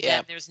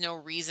 then Yeah. there's no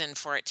reason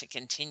for it to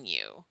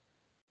continue.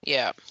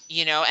 Yeah.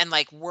 And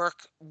like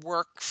work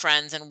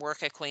friends and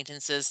work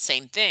acquaintances,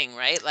 same thing,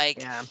 right? Like,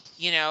 Yeah.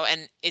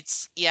 and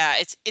it's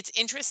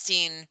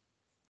interesting,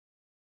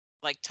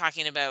 like,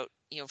 talking about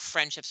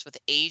friendships with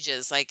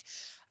ages. Like,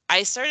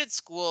 I started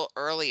school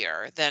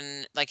earlier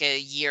than, like, a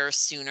year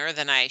sooner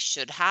than I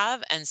should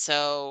have, and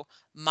so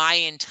my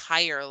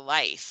entire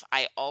life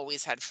I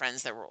always had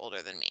friends that were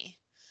older than me,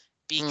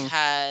 Mm.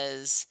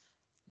 because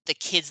the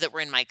kids that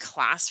were in my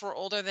class were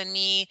older than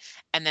me,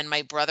 and then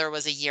my brother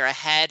was a year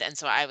ahead, and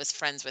so I was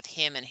friends with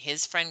him and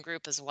his friend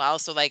group as well.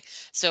 So, like,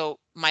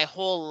 my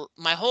whole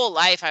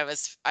life I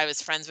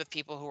was friends with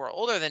people who were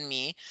older than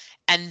me.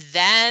 And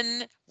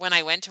then when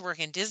I went to work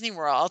in Disney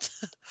World,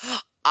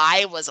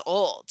 I was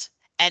old.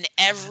 And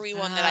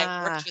everyone that I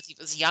worked Ah. with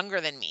was younger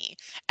than me.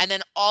 And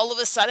then all of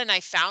a sudden I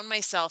found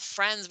myself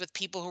friends with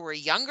people who were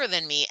younger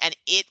than me, and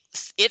it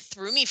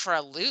threw me for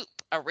a loop.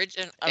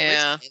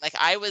 Yeah. Originally, like,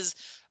 I was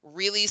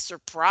really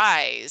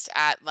surprised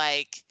at,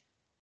 like,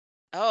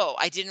 oh,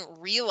 I didn't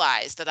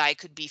realize that I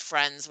could be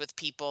friends with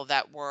people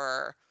that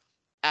were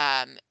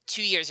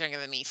 2 years younger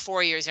than me,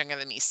 4 years younger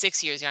than me,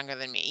 6 years younger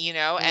than me,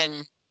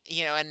 Mm.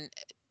 and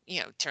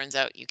turns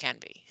out you can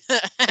be.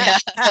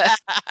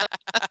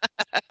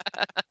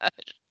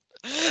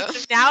 So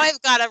now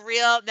I've got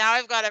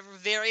a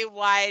very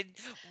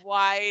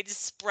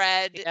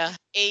widespread Yeah.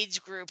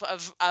 age group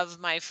of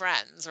my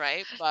friends,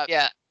 right? But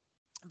Yeah.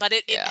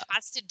 it Yeah.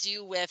 has to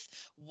do with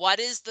what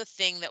is the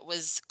thing that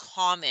was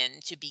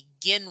common to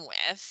begin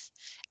with,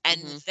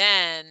 and Mhm.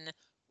 then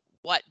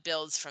what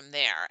builds from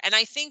there. And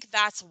I think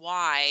that's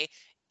why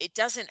it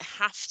doesn't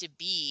have to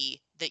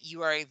be that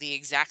you are the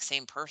exact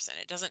same person.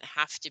 It doesn't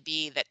have to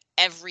be that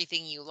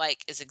everything you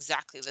like is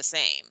exactly the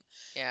same.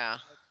 Yeah.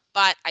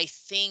 But I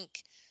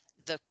think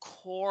the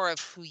core of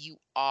who you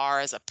are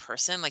as a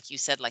person, like you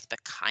said, like the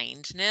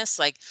kindness,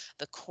 like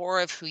the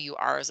core of who you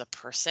are as a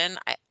person,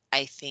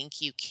 I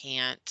think you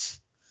can't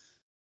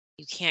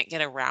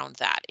get around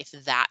that if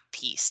that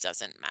piece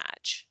doesn't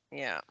match.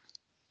 Yeah.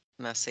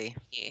 Messy.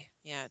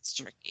 Yeah, it's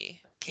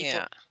tricky.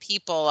 Yeah.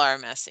 People are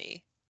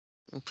messy.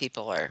 And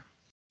people are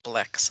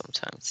black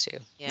sometimes too.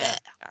 Yeah, Blech.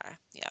 they are.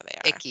 Yeah, they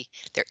are. Icky.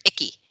 They're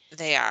icky.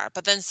 They are.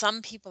 But then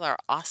some people are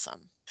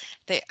awesome.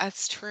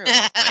 That's true.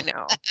 I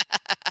know.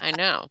 I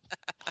know.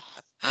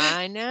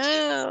 I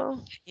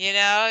know.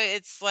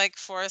 It's like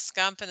Forrest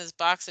Gump and his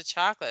box of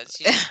chocolates.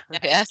 You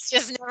Yes.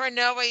 just never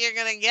know what you're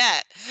gonna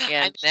get.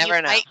 Yeah, I mean, you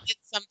never know. might get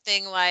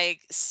something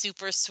like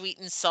super sweet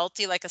and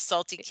salty, like a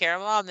salty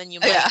caramel, and then you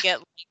Yeah. might get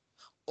like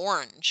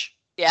orange.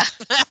 Yeah.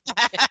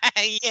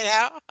 You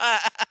know?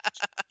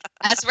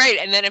 That's right.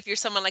 And then if you're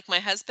someone like my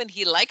husband,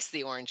 he likes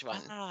the orange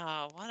one.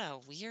 Oh, what a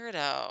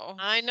weirdo.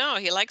 I know.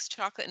 He likes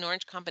chocolate and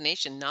orange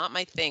combination. Not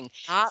my thing.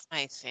 Not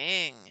my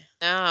thing.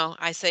 No,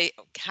 I say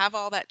have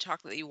all that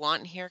chocolate that you want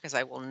in here because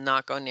I will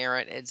not go near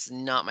it. It's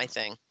not my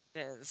thing.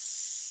 It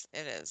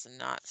is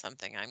not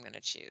something I'm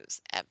gonna choose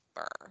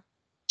ever.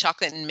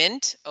 Chocolate and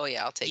mint? Oh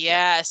yeah, I'll take it.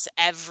 Yes,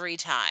 every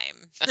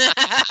time.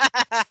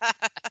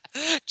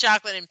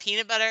 Chocolate and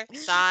peanut butter,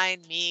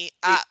 sign me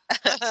up.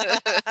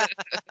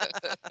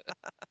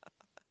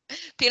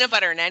 Peanut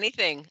butter and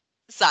anything.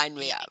 Sign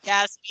me up.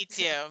 Yes, me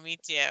too. Me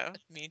too.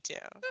 Me too.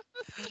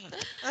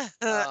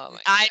 Oh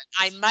my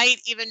I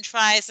might even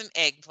try some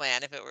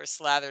eggplant if it were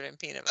slathered in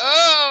peanut butter.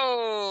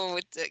 Oh,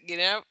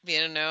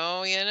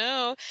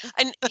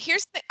 And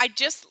here's the I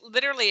just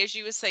literally, as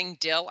you were saying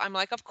dill, I'm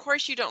like, of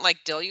course you don't like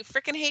dill. You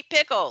freaking hate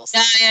pickles.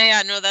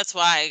 Yeah. No, that's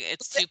why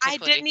it's too I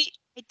pickly.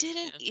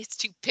 didn't. It's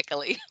too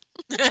pickly.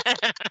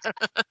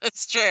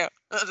 It's true.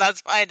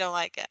 That's why I don't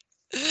like it.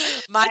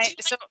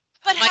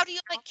 But how do you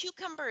like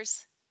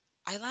cucumbers?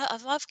 I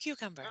love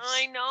cucumbers.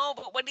 I know,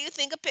 but what do you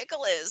think a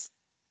pickle is?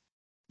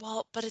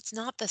 Well, but it's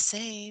not the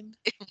same.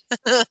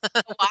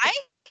 Why?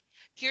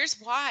 Here's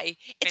why.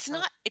 It's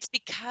Pickle. not. It's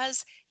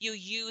because you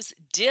use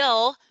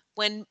dill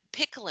when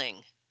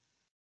pickling.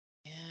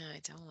 Yeah, I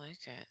don't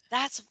like it.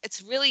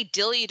 It's really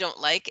dill you don't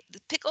like.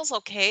 The pickle's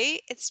okay.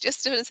 It's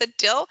just when it's a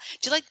dill.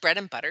 Do you like bread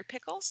and butter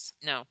pickles?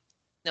 No.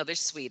 No, they're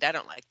sweet. I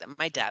don't like them.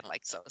 My dad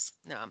likes those.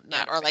 No, I'm Yeah,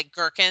 not. or like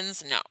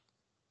gherkins? No.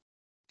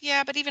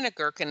 Yeah, but even a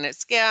gherkin,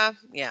 yeah.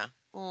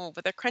 Oh,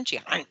 but they're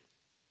crunchy.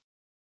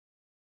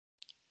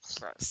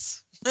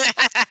 Gross.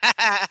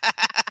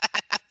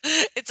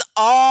 It's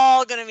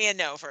all gonna be a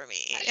no for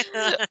me.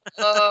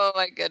 Oh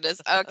my goodness.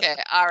 Okay.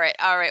 All right.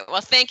 All right.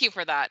 Well, thank you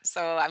for that.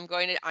 So I'm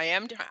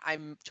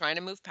trying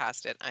to move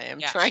past it. I am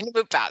Yeah. trying to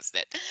move past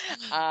it.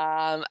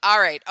 All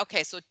right.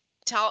 Okay. So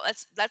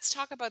let's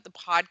talk about the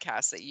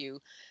podcast that you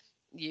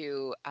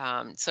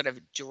sort of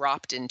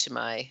dropped into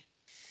my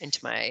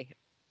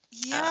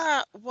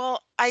Yeah,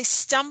 well, I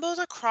stumbled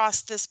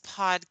across this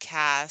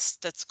podcast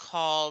that's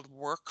called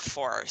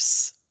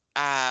Workforce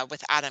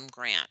with Adam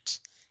Grant.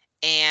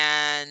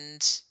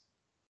 And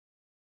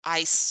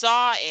I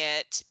saw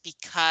it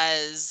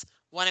because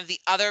one of the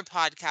other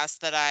podcasts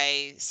that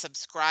I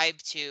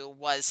subscribed to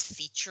was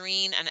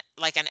featuring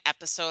an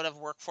episode of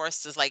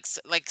Workforce. Is like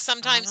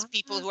sometimes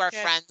people who are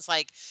Okay. friends,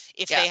 like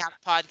if Yeah. they have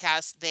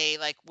podcasts, they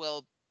like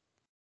will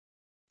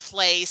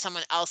play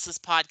someone else's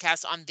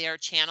podcast on their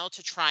channel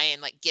to try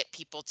and like get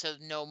people to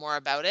know more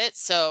about it.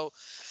 So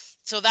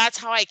that's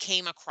how I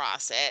came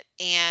across it.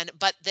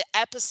 But the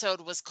episode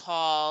was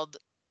called,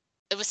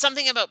 it was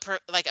something about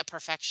like a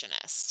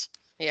perfectionist.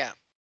 Yeah.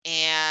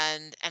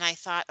 And I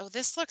thought, oh,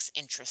 this looks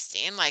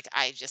interesting. Like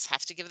I just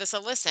have to give this a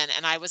listen.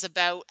 And I was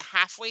about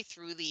halfway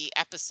through the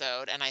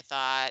episode and I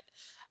thought,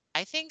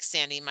 I think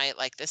Sandy might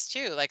like this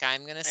too. Like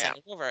I'm going to send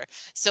it over.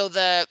 So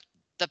the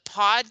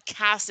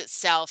podcast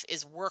itself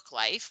is Work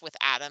Life with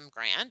Adam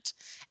Grant,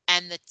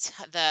 and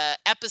the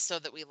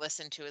episode that we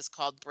listened to is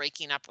called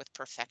Breaking Up with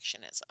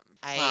Perfectionism.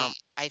 Wow.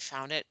 I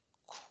found it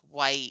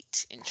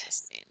quite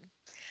interesting.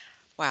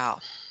 Wow.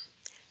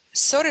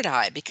 So did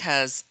I,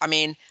 because I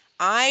mean,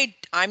 I'm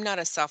not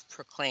a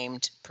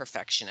self-proclaimed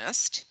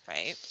perfectionist,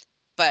 Right?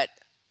 but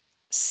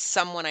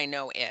someone I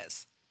know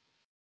is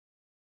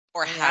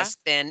or has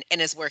been and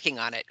is working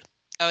on it.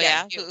 Oh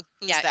yeah, you.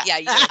 Who's Yeah, that? yeah,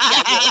 you.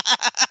 Yeah, you.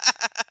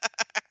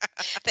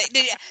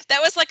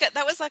 That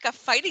was like a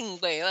fighting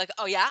way. Like,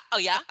 oh yeah,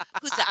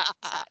 who's that?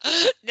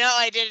 No,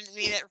 I didn't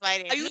mean it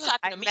fighting. Are you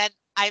talking to me?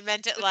 I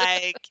meant it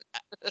like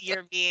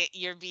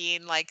you're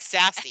being like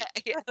sassy.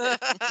 Yeah.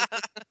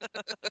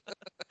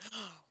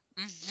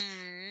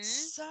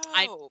 Hmm.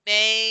 I So,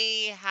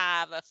 may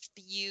have a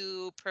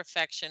few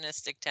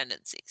perfectionistic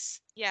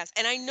tendencies. yes,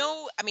 and I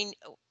know, I mean,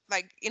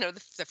 like,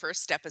 the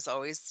first step is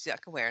always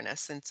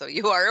self-awareness, and so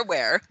you are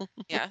aware.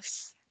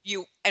 Yes.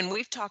 And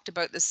we've talked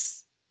about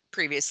this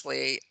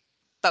previously,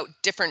 about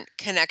different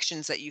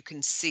connections that you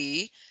can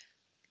see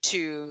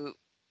to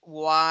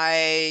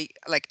why,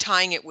 like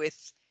tying it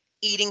with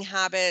eating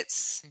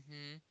habits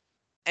Mhm.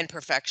 and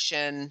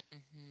perfection,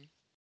 Mhm.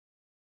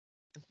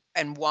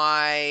 and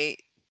why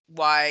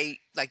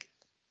like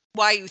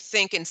why you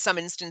think in some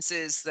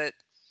instances that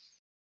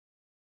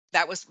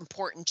that was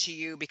important to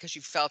you because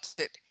you felt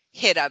it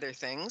hit other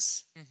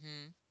things,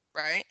 Mhm.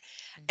 right?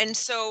 And Mhm.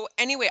 so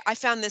anyway, I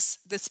found this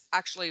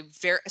actually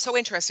very so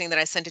interesting that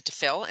I sent it to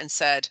Phil and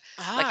said,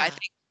 like, Ah,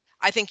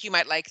 I think you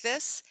might like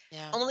this,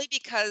 yeah. only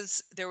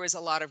because there was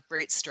a lot of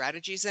great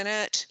strategies in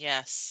it.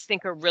 Yes.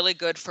 Think are really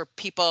good for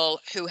people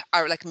who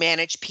are like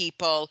manage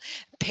people,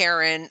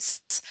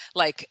 parents,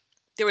 like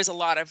there was a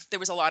lot of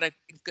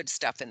good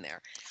stuff in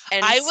there.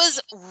 And I was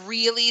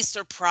really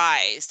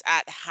surprised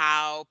at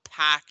how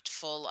packed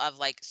full of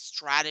like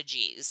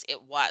strategies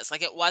it was.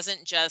 Like it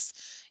wasn't just,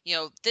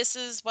 this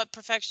is what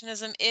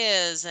perfectionism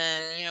is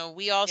and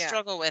we all yeah,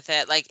 struggle with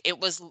it. Like it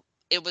was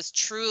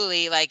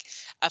truly like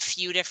a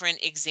few different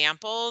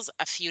examples,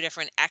 a few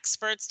different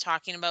experts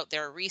talking about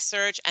their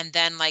research and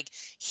then like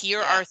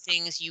here yeah. are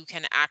things you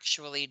can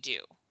actually do.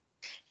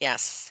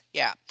 Yes,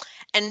 yeah.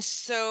 And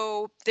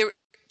so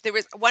there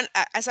was one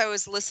as I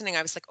was listening,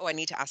 I was like, "Oh, I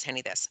need to ask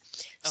Henny this."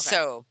 Okay.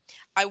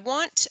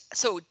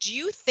 So do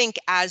you think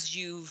as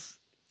you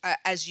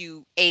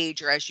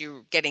age or as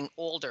you're getting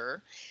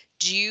older,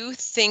 do you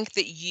think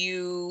that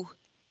you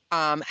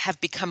have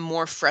become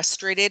more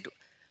frustrated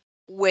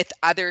with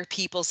other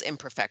people's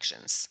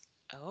imperfections?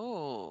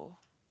 Oh,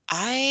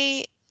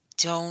 I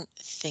don't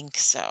think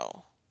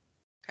so.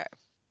 Okay.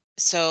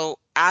 So,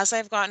 as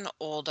I've gotten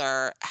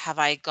older, have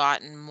I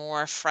gotten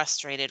more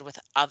frustrated with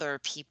other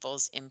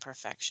people's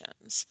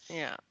imperfections?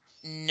 Yeah.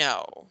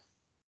 No.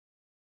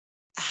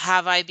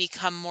 Have I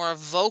become more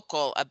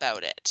vocal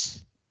about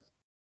it?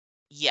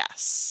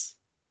 Yes.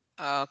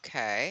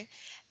 Okay.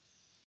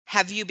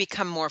 Have you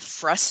become more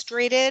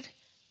frustrated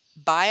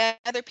by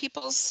other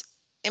people's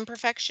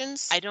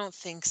imperfections? I don't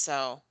think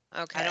so.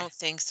 I Okay. don't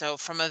think so.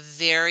 From a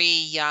very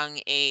young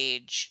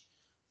age,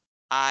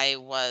 I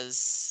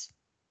was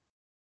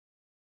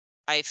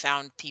I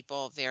found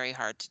people very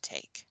hard to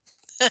take.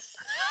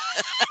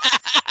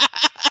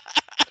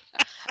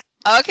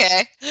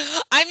 Okay.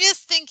 I'm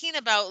just thinking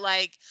about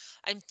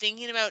I'm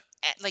thinking about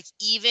like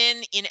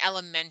even in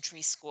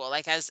elementary school,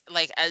 like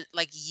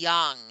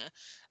young,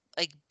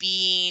 like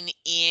being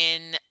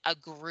in a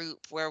group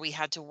where we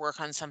had to work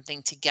on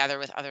something together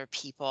with other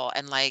people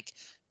and like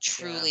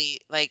Yeah. truly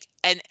like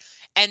and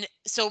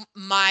so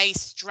my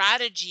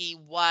strategy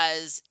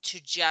was to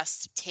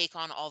just take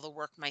on all the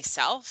work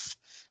myself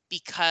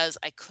because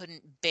I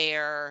couldn't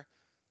bear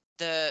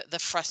the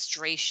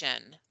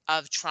frustration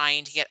of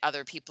trying to get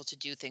other people to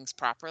do things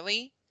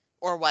properly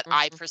or what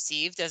I Mhm.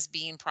 perceived as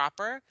being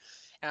proper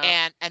Yeah.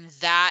 and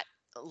that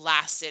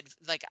lasted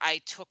like I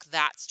took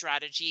that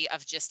strategy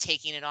of just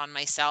taking it on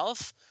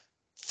myself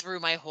through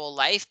my whole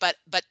life but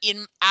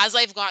in as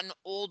I've gotten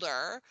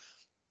older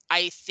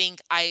I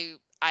think I'm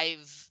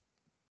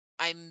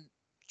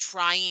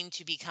trying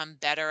to become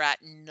better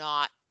at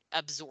not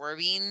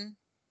absorbing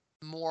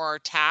more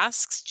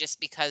tasks just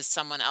because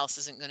someone else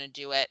isn't going to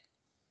do it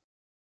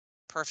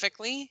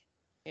perfectly.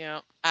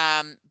 Yeah.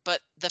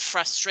 But the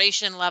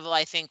frustration level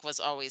I think was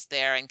always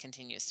there and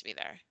continues to be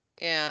there.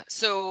 Yeah.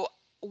 So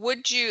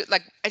would you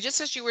like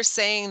just as you were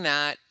saying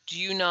that, do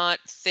you not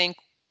think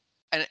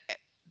and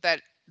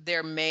that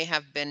there may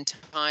have been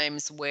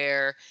times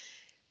where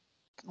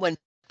when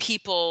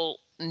people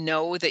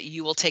know that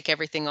you will take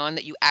everything on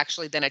that you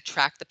actually then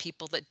attract the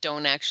people that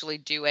don't actually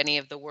do any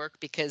of the work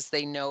because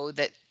they know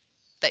that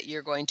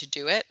you're going to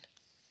do it?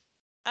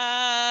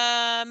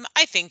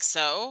 I think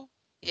so.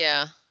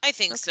 Yeah. I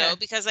think Okay. so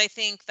because I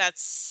think that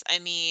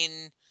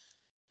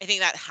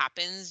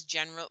happens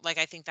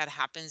I think that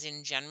happens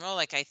in general.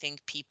 Like I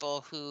think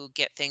people who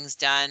get things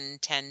done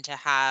tend to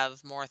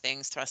have more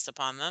things thrust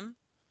upon them.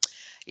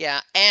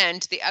 Yeah,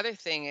 and the other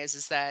thing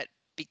is that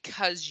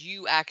because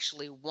you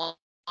actually want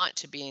to be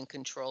in control of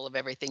everything,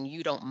 you don't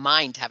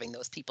mind having those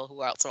people who are also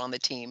on the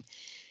team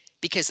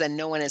because then no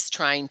one is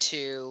trying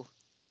to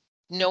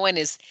no one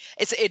is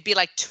it'd be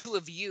like two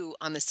of you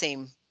on the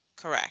same.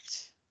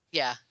 Correct.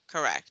 Yeah.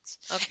 Correct.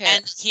 Okay.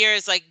 And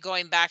here's like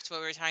going back to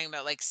what we were talking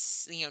about, like,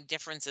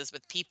 differences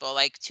with people.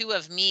 Like two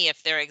of me,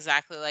 if they're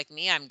exactly like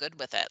me, I'm good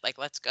with it. Like,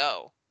 let's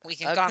go. We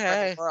can conquer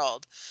the Okay.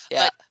 world.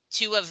 Yeah. But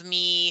two of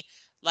me,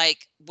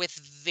 like with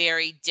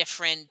very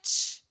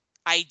different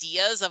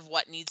ideas of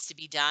what needs to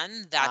be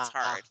done, that's Ah.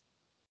 hard.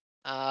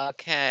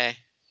 Okay.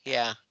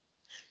 Yeah.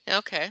 Yeah.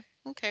 Okay.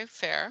 Okay,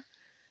 fair.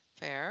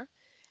 Fair.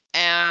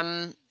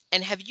 And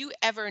have you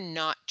ever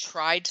not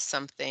tried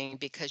something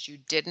because you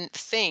didn't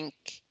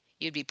think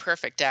you'd be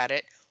perfect at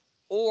it,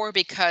 or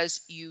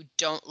because you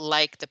don't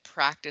like the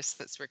practice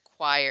that's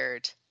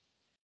required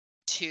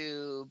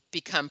to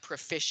become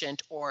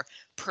proficient or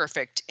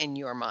perfect in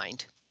your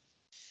mind?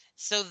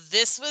 So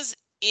this was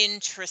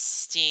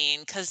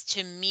interesting because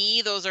to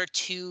me, those are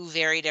two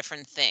very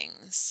different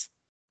things.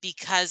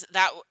 Because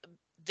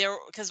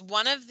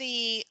one of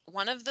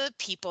the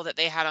people that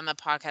they had on the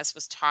podcast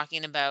was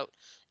talking about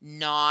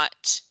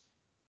not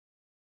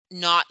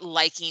not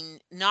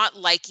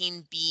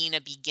liking being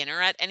a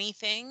beginner at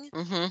anything.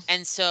 Mm-hmm.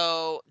 And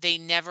so they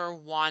never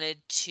wanted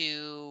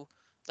to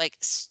like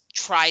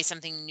try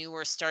something new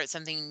or start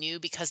something new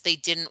because they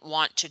didn't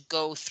want to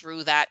go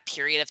through that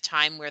period of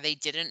time where they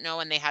didn't know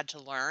and they had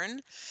to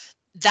learn.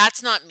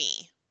 That's not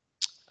me.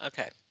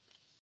 Okay.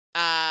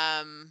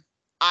 um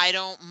I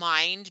don't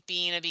mind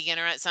being a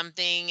beginner at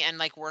something and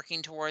like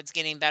working towards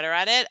getting better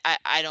at it.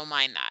 I don't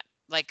mind that.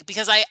 Like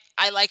because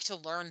I like to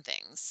learn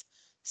things.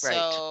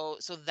 Right.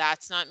 So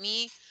that's not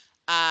me.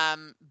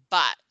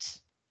 But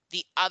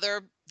the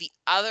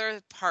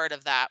other part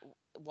of that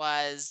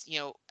was,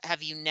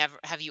 have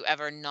you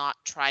ever not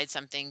tried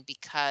something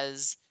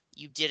because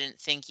you didn't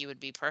think you would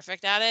be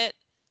perfect at it?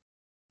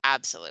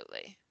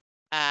 Absolutely.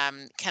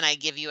 Can I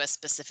give you a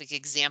specific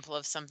example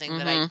of something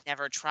that I Mm-hmm.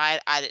 never tried?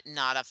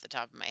 Not off the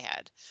top of my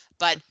head,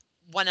 but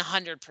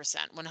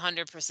 100%,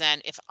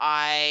 100%. If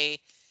I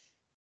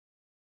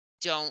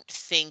don't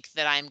think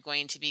that I'm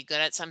going to be good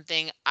at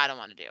something, I don't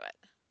want to do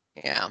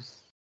it. Yeah.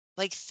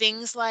 Like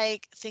things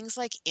like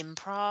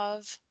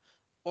improv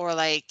or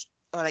like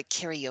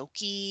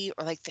karaoke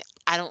or like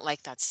I don't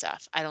like that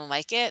stuff. I don't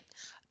like it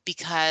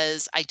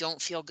because I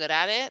don't feel good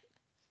at it,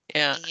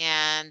 Yeah.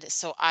 and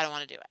so I don't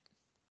want to do it.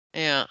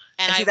 Yeah.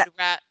 And And I see would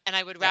that.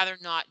 Yeah. rather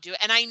not do it.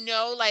 And I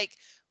know like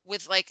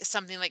with like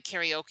something like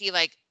karaoke,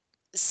 like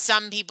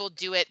some people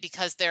do it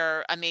because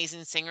they're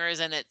amazing singers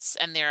and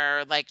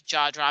they're like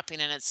jaw dropping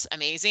and it's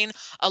amazing.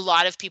 A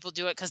lot of people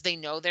do it because they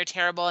know they're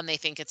terrible and they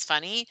think it's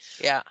funny.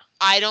 Yeah.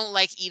 I don't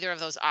like either of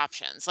those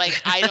options.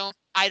 Like I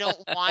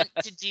don't want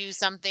to do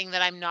something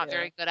that I'm not Yeah.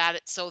 very good at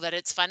it so that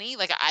it's funny.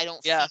 Like I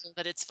don't Yeah. feel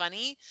that it's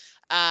funny.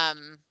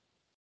 Um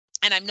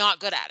and I'm not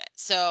good at it.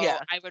 So Yeah.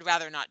 I would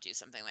rather not do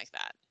something like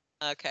that.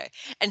 Okay.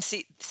 And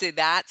see,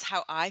 that's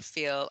how I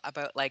feel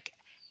about like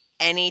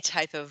any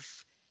type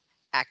of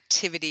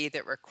activity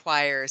that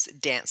requires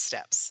dance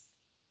steps,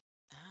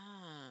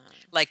 Ah.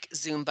 like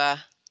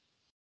Zumba.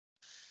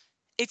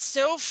 It's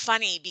so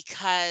funny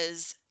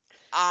because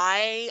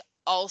I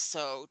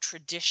also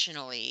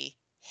traditionally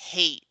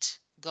hate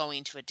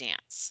going to a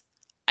dance.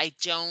 I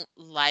don't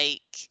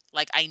like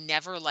I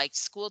never liked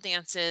school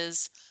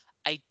dances.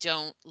 I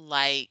don't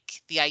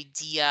like the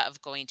idea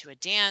of going to a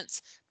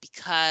dance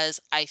because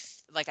I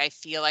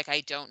feel like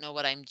I don't know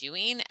what I'm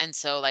doing, and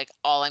so like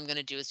all I'm going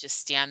to do is just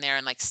stand there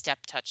and like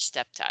step touch.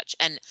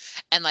 And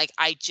like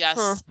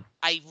Huh.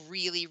 I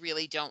really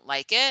really don't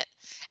like it.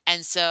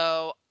 And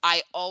so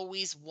I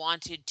always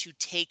wanted to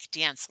take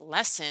dance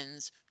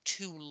lessons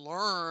to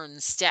learn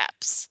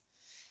steps.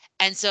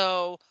 And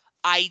so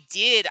I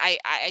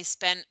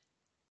spent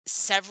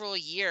several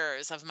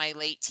years of my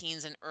late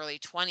teens and early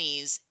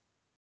 20s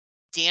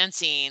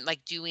dancing,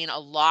 like doing a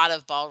lot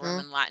of ballroom Mm.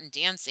 and Latin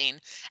dancing.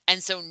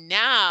 And so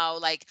now,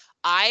 like,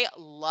 I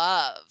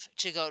love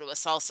to go to a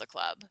salsa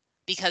club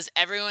because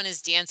everyone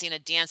is dancing a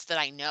dance that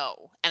I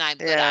know and I'm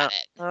good Yeah. at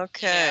it, you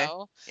Okay.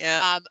 know?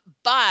 Yeah.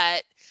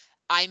 But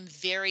I'm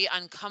very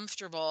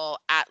uncomfortable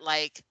at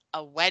like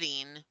a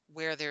wedding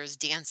where there's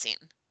dancing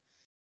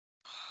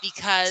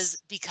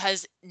because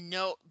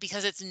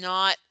it's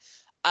not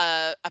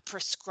a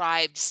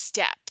prescribed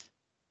step.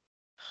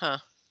 Huh.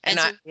 And And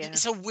I, yeah,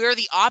 so we're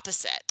the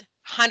opposite.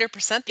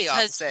 100% the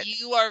Because opposite.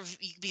 you are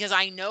because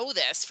I know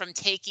this from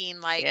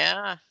taking like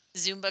Yeah.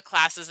 Zumba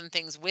classes and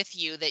things with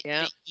you that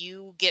Yeah.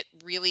 you get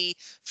really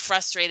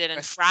frustrated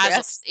and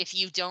frazzled Stress. if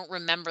you don't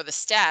remember the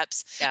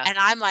steps. Yeah. And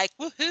I'm like,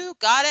 woohoo,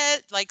 got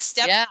it. Like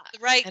step Yeah. to the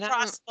right, And I'm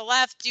cross to the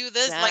left, do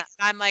this. that. Like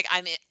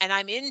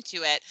I'm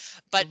into it.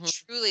 But Mhm.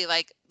 truly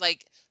like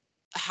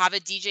have a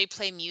DJ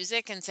play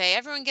music and say,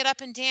 everyone get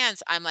up and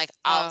dance. I'm like,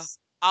 Uh,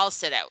 I'll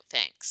sit out.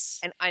 Thanks.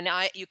 and I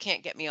know you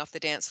can't get me off the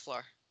dance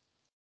floor.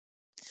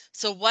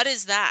 So what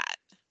is that?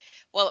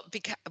 Well,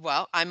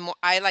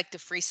 I like to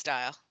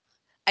freestyle.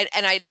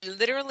 And I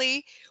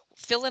literally,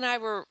 Phil and I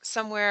were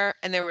somewhere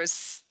and there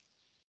was,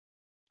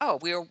 oh,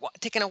 we were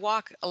taking a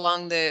walk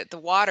along the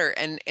water,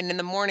 and in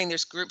the morning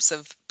there's groups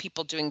of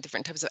people doing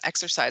different types of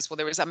exercise. Well,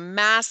 there was a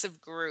massive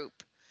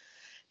group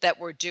that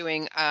were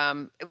doing,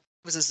 it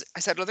was, I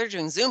said, well, they're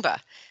doing Zumba.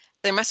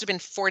 There must have been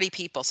 40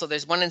 people. So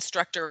there's one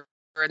instructor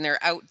and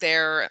they're out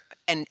there,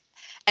 and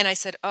I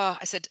said, oh,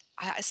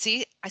 I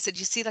see, I said,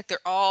 you see, like they're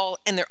all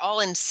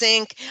in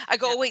sync. I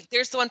go, Yeah. oh, wait,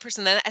 there's the one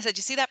person. Then I said,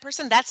 you see that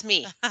person? That's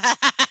me.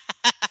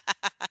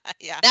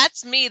 Yeah.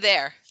 That's me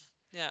there.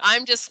 Yeah.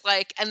 I'm just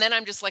like, and then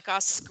I'm just like, oh,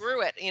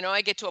 screw it.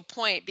 I get to a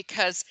point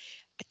because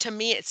to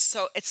me, it's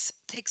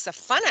takes the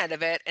fun out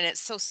of it and it's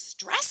so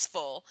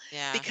stressful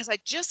Yeah. because I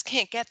just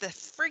can't get the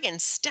friggin'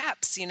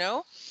 steps. I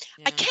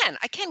Yeah.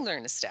 can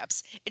learn the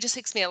steps. It just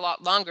takes me a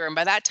lot longer. And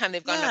by that time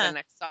they've gone to the Yeah.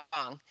 next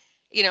song.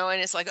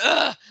 and it's like,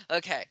 ugh,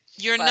 okay.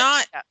 You're But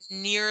not yeah,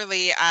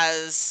 nearly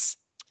as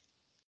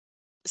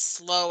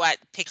slow at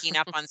picking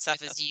up on I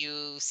stuff know. as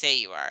you say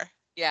you are.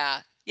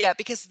 Yeah. Yeah,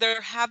 because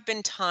there have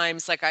been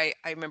times like I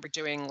remember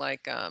doing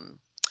like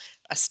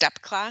a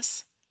step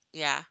class,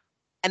 Yeah.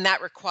 and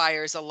that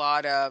requires a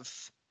lot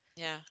of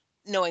Yeah.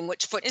 knowing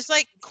which foot It's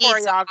like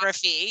leads off.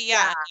 choreography.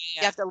 Yeah, Yeah. you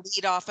Yeah. have to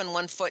lead off on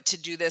one foot to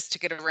do this to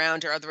get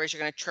around, or otherwise you're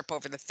going to trip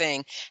over the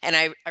thing. And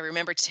I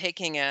remember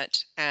taking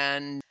it,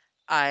 and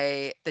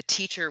the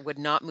teacher would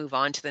not move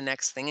on to the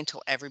next thing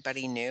until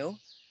everybody knew,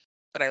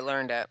 but I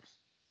learned it.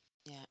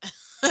 Yeah.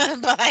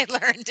 But I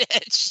learned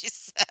it, she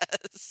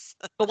says.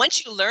 But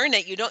once you learn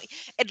it, you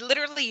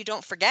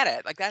don't forget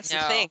it. Like that's the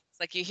thing. No. It's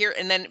like you hear,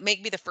 and then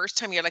maybe the first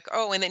time you're like,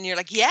 oh, and then you're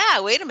like, yeah,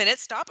 wait a minute,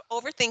 stop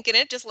overthinking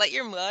it. Just let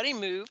your body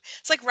move.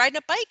 It's like riding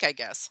a bike, I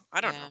guess.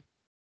 I don't know. Yeah.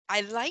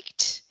 I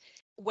liked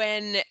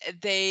when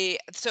the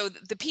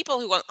people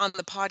who are on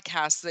the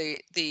podcast,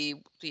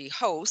 the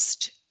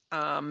host,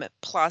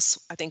 plus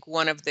I think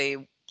one of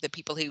the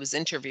people he was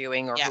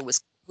interviewing or Yeah. who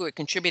were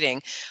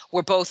contributing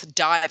were both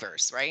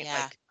divers, right?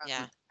 Yeah. Like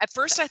Yeah. at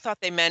first I thought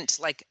they meant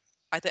like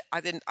I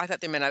thought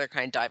they meant other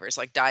kind of divers,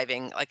 like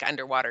diving, like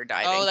underwater Oh,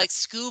 diving. But like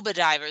scuba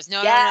divers.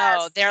 No, no, no.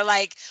 yes, They're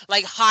like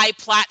high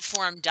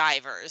platform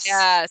divers.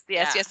 yes,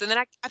 yes, Yeah. yes. And then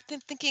I've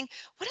been thinking,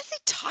 what are they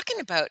talking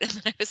about? And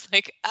then I was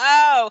like,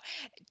 oh,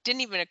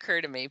 didn't even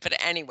occur to me. But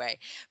anyway,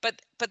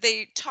 but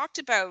they talked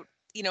about,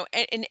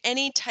 in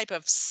any type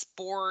of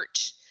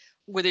sport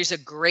where there's a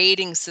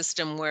grading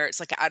system where it's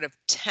like out of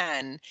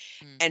 10,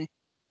 Mm,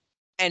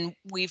 and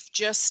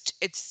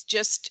it's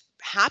just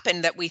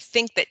happened that we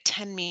think that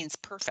 10 means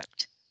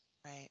perfect.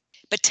 right.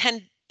 But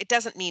 10, it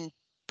doesn't mean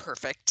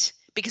perfect,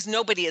 because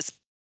nobody is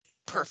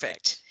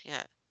perfect, Perfect.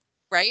 Yeah.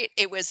 right?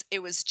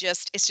 It's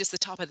just the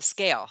top of the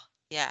scale.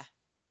 Yeah.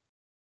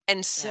 And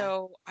Yeah.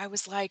 so I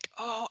was like,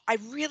 oh, I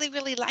really,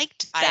 really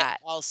liked I that.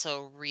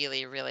 also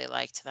really, really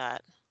liked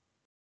that.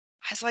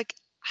 I was like,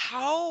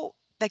 how,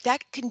 like,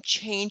 that can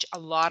change a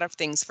lot of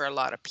things for a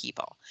lot of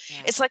people.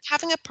 Yeah. It's like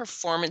having a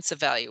performance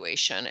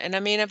evaluation. And I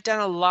mean, I've done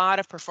a lot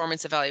of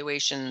performance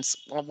evaluations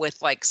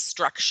with like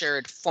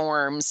structured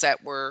forms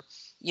that were,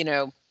 you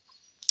know,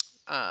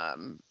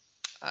 um,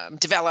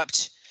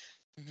 developed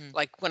Hmm.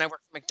 like when I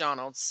worked for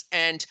McDonald's.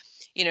 And,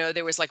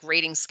 there was like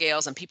rating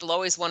scales, and people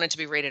always wanted to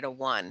be rated a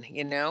 1.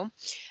 Hmm.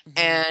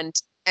 And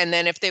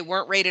then if they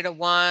weren't rated a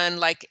 1,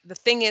 like the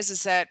thing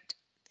is that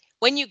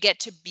when you get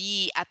to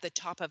be at the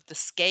top of the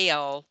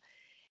scale,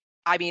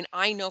 I mean,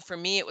 I know for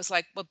me, it was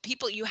like, well,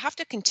 you have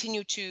to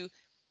continue to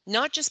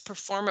not just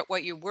perform at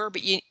what you were,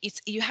 but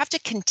you have to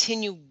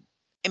continue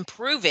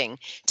improving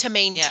to Yeah.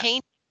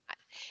 maintain.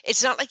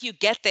 It's not like you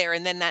get there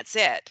and then that's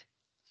it.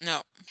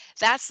 No.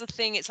 That's the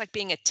thing. It's like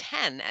being a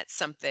 10 at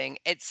something.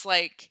 It's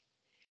like,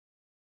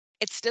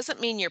 it doesn't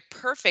mean you're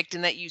perfect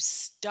and that you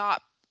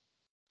stop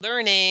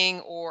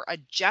learning or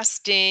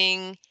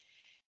adjusting.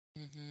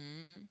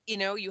 Hmm.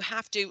 You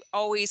have to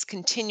always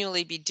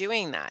continually be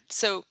doing that.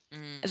 So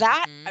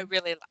that Hmm. I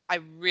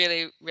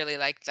really, really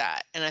like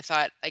that. And I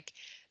thought like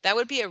that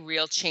would be a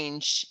real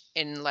change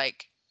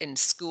in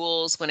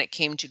schools when it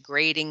came to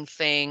grading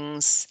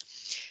things.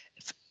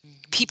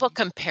 People Hmm.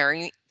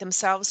 comparing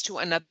themselves to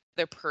another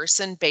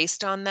person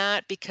based on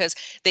that, because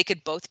they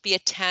could both be a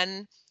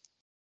 10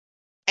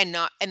 and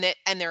not and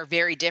they're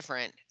very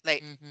different.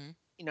 Like, Hmm.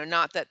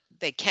 not that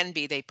they can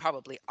be, they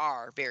probably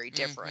are very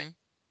different,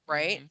 Hmm.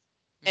 right? Hmm.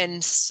 And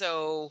Hmm.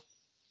 so,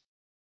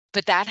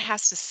 but that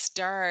has to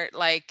start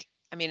like,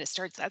 I mean,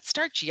 that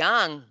starts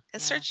young.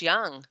 It Yeah. starts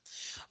young.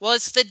 Well,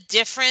 it's the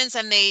difference,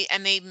 and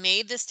they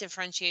made this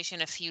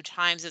differentiation a few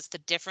times. It's the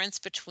difference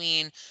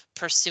between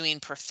pursuing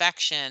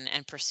perfection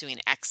and pursuing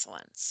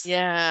excellence.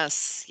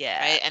 Yes. Yeah.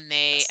 Right? And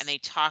they Yes.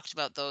 talked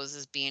about those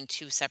as being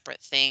two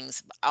separate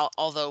things,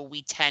 although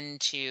we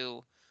tend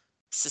to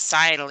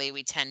societally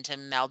we tend to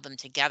meld them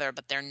together,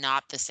 but they're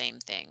not the same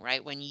thing.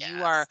 Right? When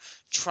you are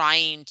Yes.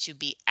 trying to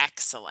be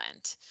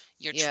excellent,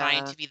 you're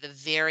trying Yeah. to be the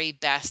very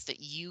best that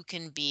you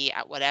can be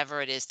at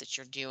whatever it is that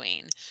you're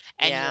doing,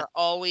 and Yeah. you're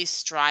always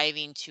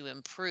striving to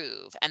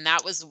improve. And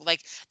that was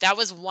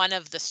one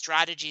of the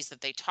strategies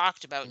that they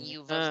talked about, and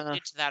you've Uh,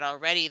 alluded to that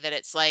already, that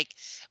it's like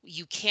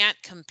you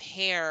can't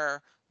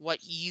compare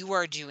what you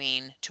are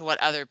doing to what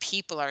other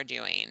people are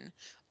doing,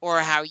 or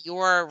yeah. how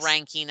you're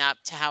ranking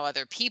up to how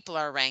other people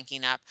are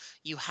ranking up.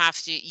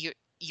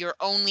 You're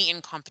only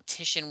in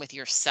competition with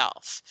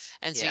yourself.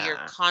 And so you're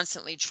Yeah.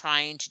 constantly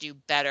trying to do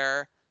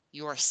better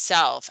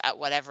yourself at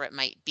whatever it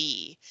might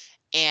be.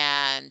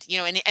 And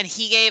and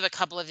he gave a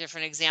couple of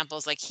different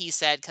examples, like he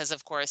said, because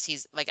of course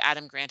he's like,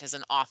 Adam Grant is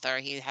an author,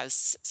 he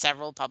has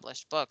several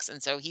published books.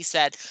 And so he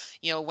said,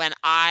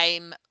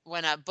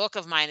 when a book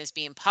of mine is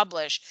being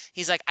published,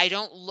 he's like, I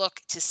don't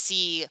look to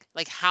see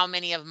like how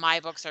many of my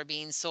books are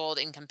being sold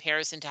in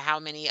comparison to how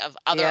many of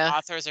other Yeah.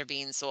 authors are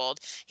being sold.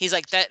 He's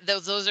like, that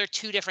those are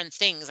two different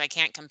things, I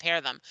can't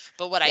compare them.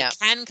 But what I Yeah.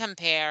 can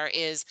compare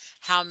is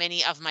how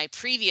many of my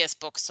previous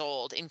books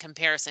sold in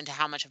comparison to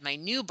how much of my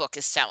new book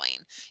is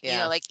selling.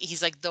 Yeah. Like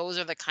he's like, those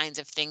are the kinds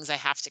of things I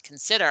have to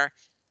consider.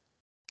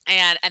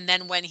 And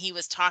then when he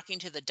was talking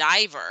to the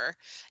diver,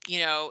 you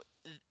know,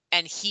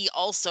 and he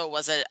also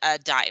was a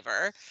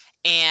diver,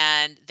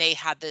 and they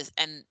had this,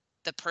 and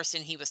the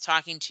person he was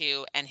talking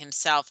to and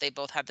himself, they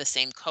both had the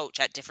same coach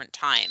at different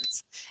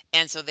times.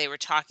 And so they were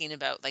talking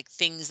about like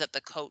things that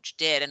the coach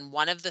did. And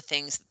one of the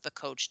things that the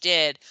coach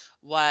did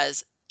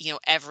was,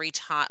 every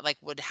time, like,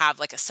 would have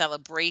like a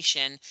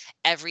celebration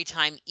every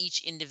time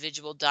each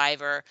individual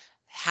diver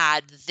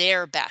had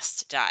their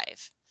best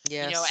dive.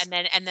 Yes.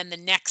 And then the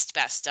next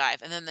best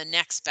dive, and then the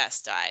next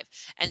best dive.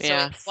 And so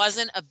it Yes.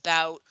 wasn't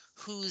about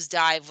whose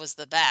dive was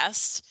the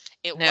best.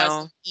 It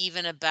wasn't No.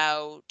 even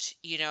about,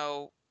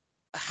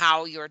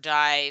 how your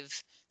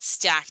dive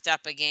stacked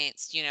up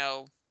against,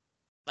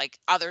 like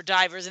other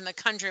divers in the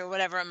country or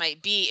whatever it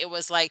might be. It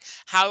was like,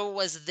 how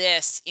was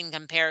this in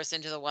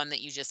comparison to the one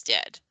that you just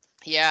did?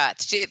 Yeah,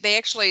 they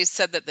actually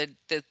said that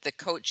the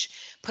coach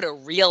put a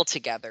reel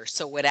together,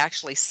 so would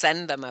actually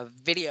send them a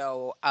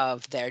video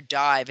of their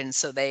dive, and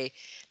so they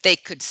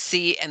could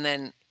see, and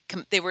then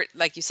they were,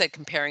 like you said,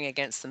 comparing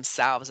against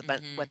themselves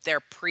about Hmm. what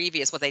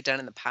they'd done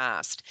in the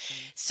past. Hmm.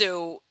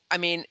 So I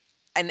mean,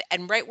 and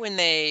right when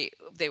they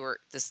were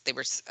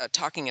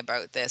talking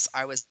about this,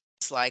 I was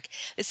like,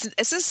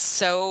 this is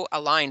so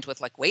aligned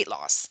with like weight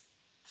loss.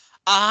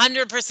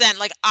 100%.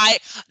 Like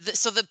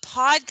so the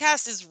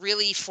podcast is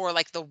really for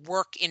like the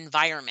work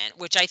environment,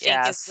 which I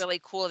think is Yes. really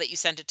cool that you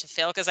sent it to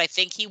Phil, because I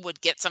think he would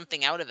get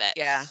something out of it.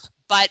 Yeah.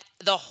 But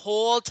the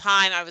whole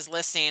time I was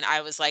listening, I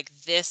was like,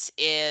 this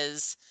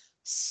is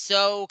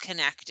so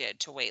connected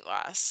to weight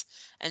loss,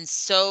 and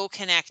so Mm.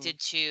 connected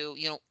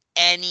to,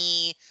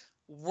 any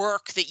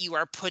work that you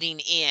are putting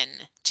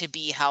in to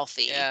be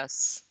healthy.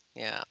 Yes.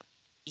 Yeah.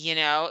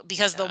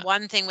 Because the Yeah.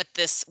 one thing with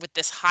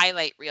this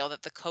highlight reel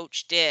that the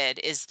coach did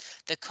is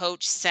the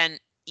coach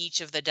sent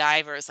each of the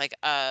divers like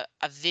a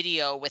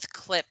video with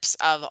clips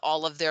of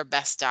all of their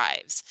best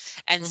dives.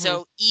 And Hmm.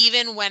 so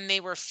even when they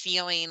were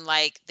feeling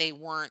like they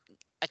weren't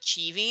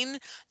achieving,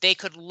 they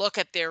could look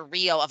at their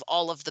reel of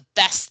all of the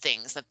best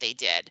things that they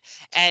did.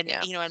 And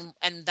Yeah.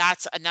 and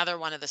that's another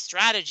one of the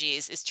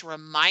strategies, is to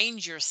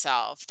remind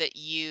yourself that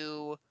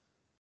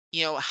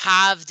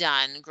have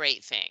done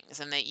great things,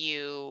 and that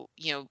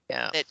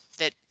Yeah.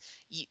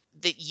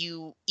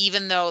 you,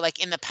 even though, like,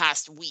 in the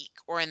past week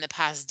or in the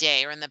past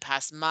day or in the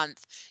past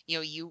month,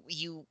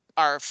 you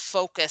are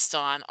focused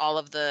on all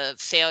of the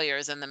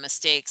failures and the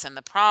mistakes and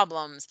the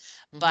problems.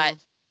 But Hmm.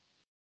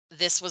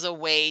 this was a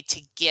way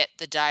to get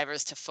the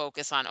divers to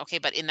focus on, okay,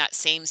 but in that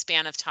same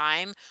span of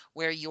time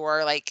where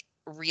you're like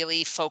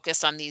really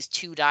focused on these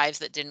two dives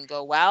that didn't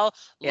go well,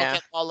 look Yeah.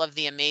 at all of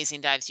the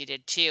amazing dives you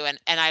did too.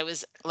 And I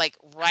was like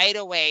right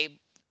away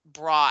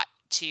brought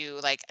to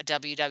like a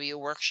WW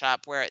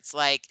workshop where it's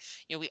like,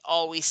 we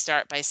always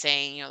start by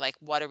saying, like,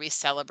 what are we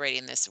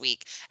celebrating this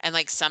week? And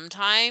like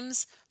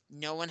sometimes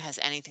no one has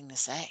anything to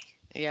say.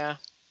 Yeah.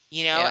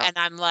 Yeah. And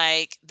I'm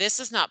like, this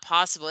is not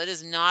possible. It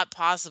is not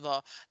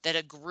possible that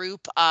a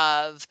group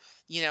of,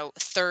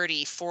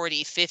 30,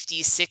 40,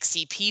 50,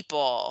 60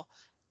 people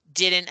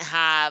didn't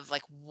have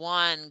like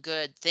one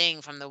good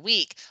thing from the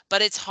week.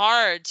 But it's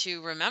hard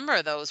to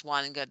remember those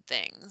one good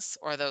things,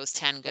 or those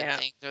 10 good Yeah.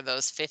 things, or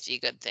those 50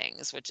 good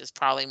things, which is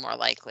probably more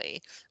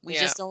likely. We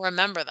Yeah. just don't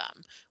remember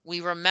them. We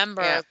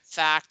remember Yeah. the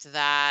fact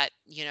that,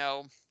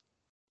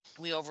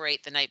 we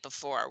overate the night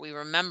before. We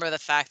remember the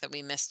fact that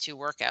we missed two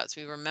workouts.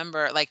 We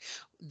remember, like,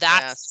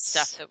 that's the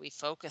stuff Yes. that we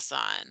focus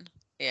on.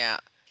 Yeah.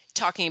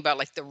 Talking about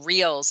like the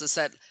reels is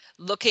that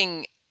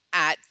looking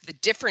at the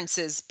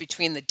differences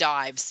between the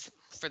dives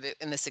for the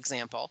in this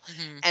example,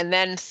 Mhm. and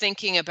then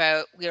thinking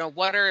about,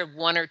 what are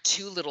one or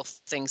two little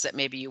things that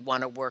maybe you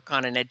want to work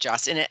on and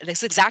adjust. And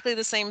it's exactly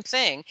the same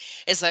thing,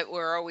 is that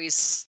we're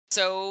always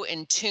so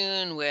in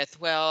tune with,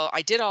 well,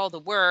 I did all the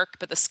work,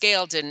 but the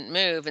scale didn't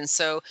move. And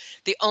so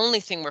the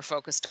only thing we're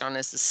focused on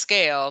is the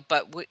scale.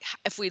 But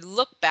if we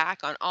look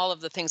back on all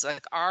of the things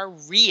like our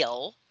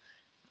reel,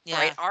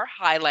 right, Yeah. our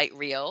highlight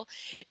reel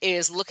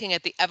is looking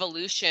at the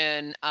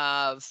evolution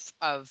of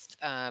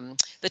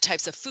the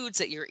types of foods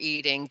that you're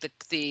eating,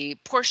 the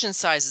portion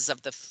sizes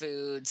of the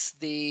foods,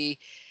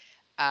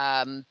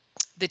 um,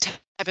 the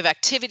type of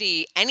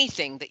activity,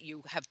 anything that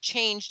you have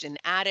changed and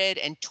added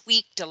and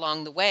tweaked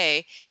along the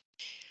way,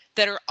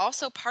 that are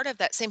also part of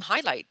that same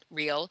highlight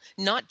reel.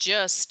 Not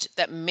just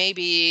that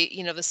maybe,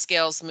 the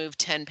scales move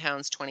 10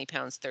 pounds, 20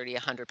 pounds, 30,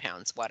 100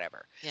 pounds,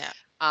 whatever. Yeah.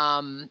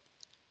 um,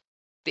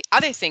 the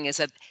other thing is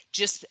that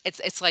just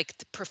it's like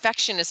the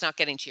perfection is not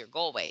getting to your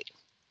goal weight.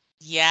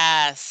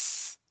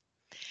 Yes.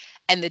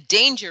 And the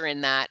danger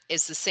in that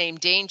is the same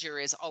danger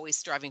as always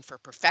striving for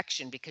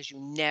perfection, because you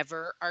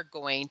never are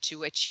going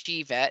to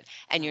achieve it,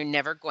 and No. you're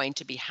never going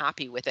to be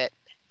happy with it,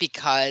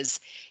 because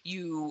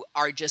you've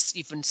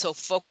been so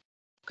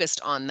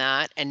focused on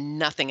that and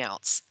nothing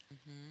else.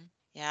 Mhm.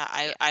 Yeah,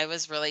 I Yeah. I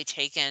was really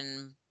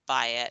taken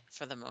by it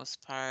for the most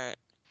part.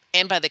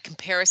 And by the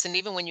comparison,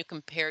 even when you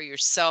compare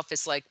yourself,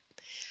 it's like,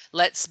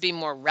 let's be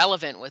more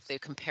relevant with the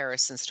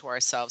comparisons to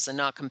ourselves and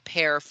not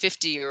compare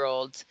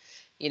 50-year-old,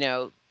 you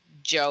know,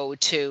 Joe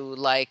to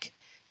like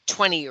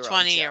 20-year-old Joe.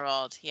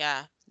 20-year-old.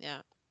 Yeah.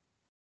 Yeah.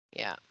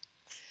 Yeah.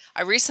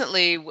 I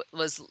recently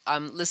was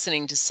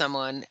listening to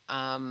someone,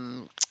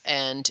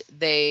 and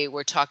they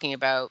were talking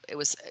about it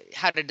was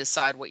how to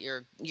decide what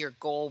your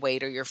goal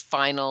weight or your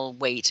final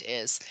weight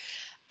is,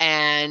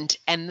 and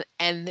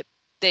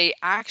they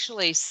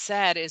actually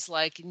said is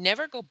like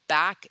never go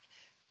back,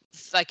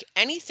 like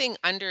anything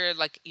under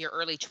like your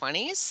early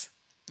 20s.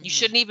 You Hmm.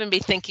 shouldn't even be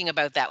thinking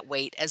about that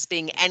weight as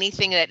being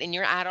anything that in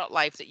your adult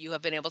life that you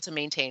have been able to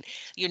maintain.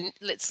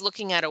 It's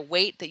looking at a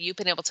weight that you've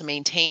been able to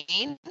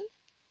maintain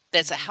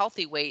that's a Hmm.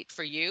 healthy weight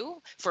for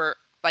you for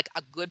like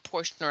a good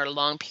portion or a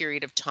long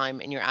period of time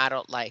in your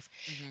adult life.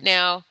 Hmm.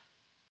 Now,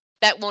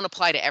 that won't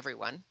apply to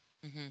everyone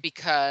Hmm.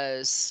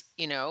 because,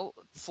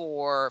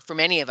 for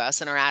many of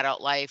us in our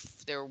adult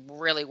life, there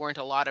really weren't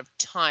a lot of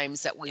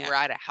times that we Yeah. were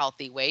at a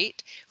healthy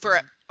weight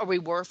Hmm. or we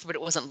were, but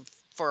it wasn't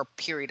for a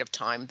period of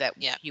time that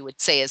Yeah. you would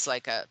say is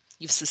like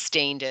you've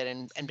sustained it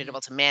and been Hmm.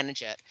 able to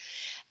manage it.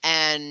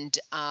 And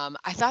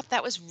I thought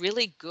that was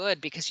really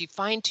good because you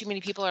find too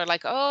many people are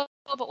like, oh,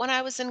 but when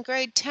I was in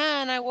grade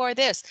 10, I wore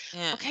this.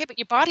 Yeah. Okay, but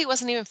your body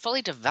wasn't even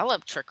fully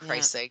developed for Yeah.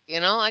 Christ's sake,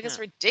 like Yeah. it's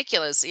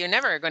ridiculous. You're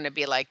never going to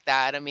be like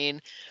that. I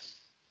mean,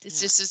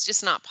 Yeah. it's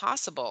just not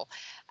possible.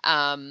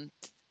 Um,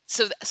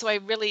 so I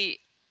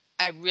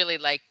really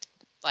like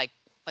like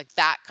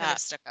that kind of That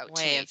stuck out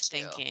to way me of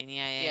too. thinking.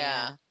 Yeah. Yeah.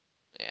 Yeah, Yeah.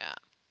 yeah,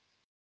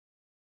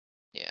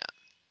 yeah.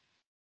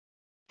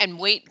 And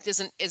weight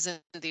isn't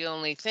the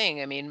only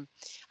thing. I mean,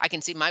 I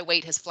can see my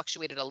weight has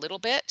fluctuated a little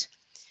bit,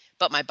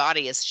 but my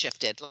body has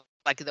shifted.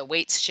 Like the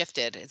weight's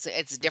shifted.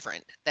 It's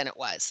different than it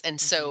was. And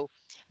Hmm. so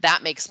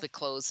that makes the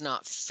clothes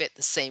not fit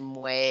the same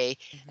way.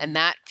 Hmm. And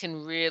that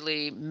can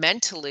really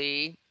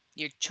mentally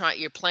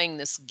you're playing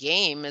this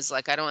game is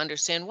like I don't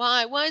understand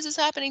why is this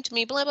happening to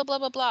me, blah blah blah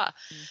blah blah.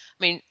 Hmm.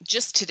 I mean,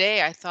 just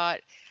today I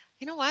thought,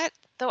 you know what?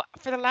 Though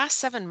for the last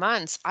 7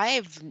 months,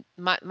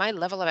 my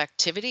level of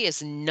activity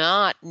is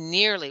not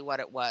nearly what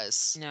it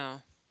was.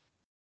 No.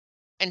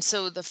 And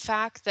so the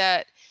fact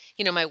that,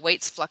 my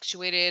weight's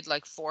fluctuated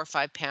like 4 or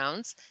 5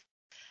 pounds,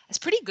 it's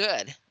pretty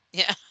good.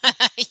 Yeah.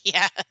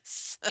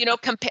 Yes.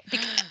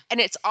 And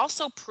it's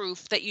also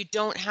proof that you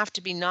don't have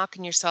to be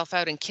knocking yourself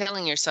out and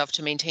killing yourself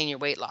to maintain your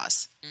weight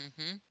loss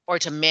Hmm. or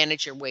to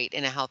manage your weight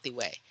in a healthy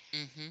way.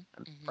 Hmm.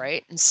 Hmm.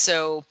 Right. And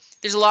so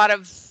there's a lot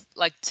of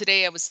like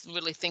today I was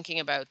really thinking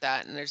about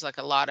that. And there's like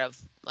a lot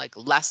of like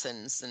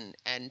lessons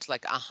and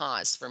like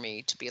ahas for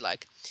me to be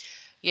like,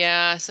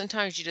 yeah,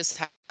 sometimes you just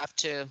have to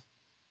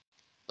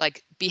like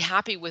be happy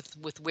with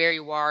where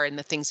you are and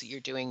the things that you're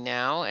doing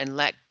now and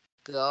let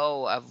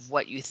go of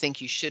what you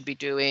think you should be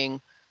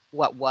doing,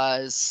 what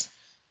was.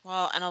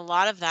 Well, and a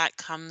lot of that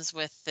comes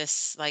with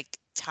this, like,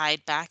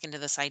 tied back into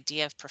this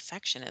idea of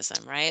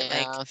perfectionism, right?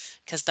 Like, Yeah.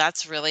 because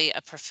that's really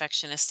a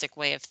perfectionistic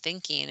way of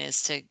thinking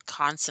is to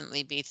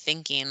constantly be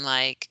thinking,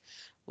 like,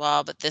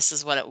 well, but this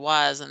is what it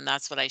was, and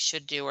that's what I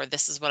should do, or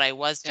this is what I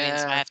was doing,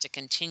 so I Yeah. have to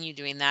continue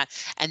doing that.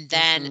 And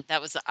then Hmm.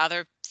 that was the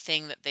other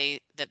thing that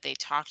they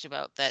talked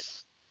about that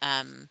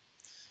um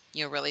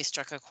really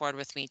struck a chord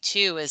with me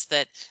too, is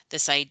that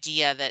this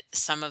idea that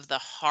some of the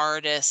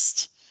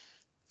hardest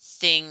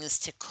things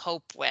to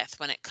cope with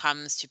when it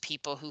comes to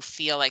people who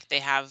feel like they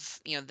have,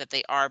 that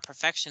they are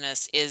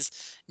perfectionists is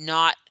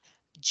not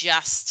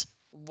just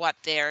what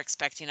they're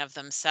expecting of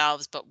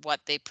themselves, but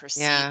what they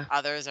perceive Yeah.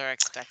 others are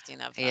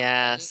expecting of them,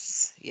 right?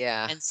 Yes.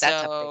 Yeah. And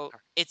That's a big so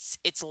part.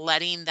 it's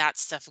letting that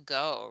stuff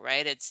go,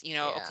 right? It's,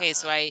 okay,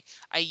 so Yeah.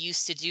 I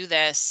used to do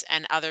this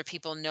and other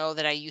people know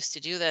that I used to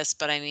do this,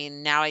 but I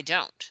mean, now I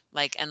don't.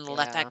 Like, and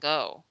let that Yeah.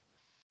 go.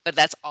 But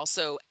that's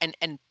also and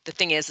the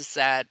thing is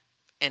that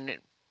and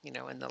it,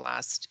 in the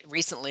last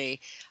recently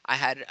I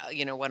had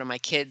one of my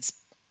kids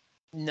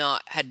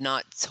not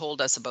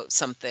told us about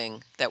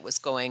something that was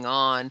going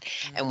on,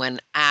 and Mm, when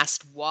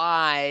asked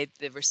why,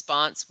 the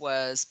response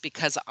was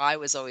because I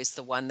was always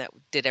the one that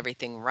did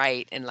everything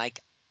right, and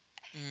like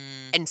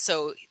mm, and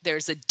so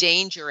there's a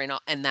danger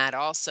in that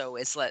also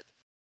is that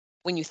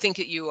when you think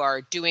that you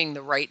are doing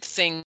the right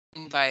thing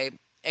by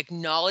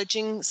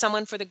acknowledging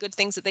someone for the good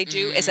things that they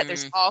do, is that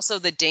there's mm. also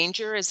the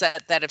danger is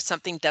that if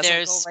something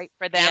doesn't go There's right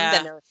for them,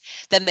 then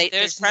yeah, there's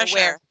there's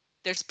nowhere. pressure.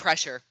 There's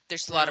pressure.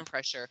 There's a lot Yeah, of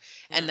pressure.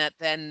 And yeah. that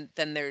then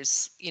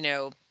there's,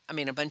 I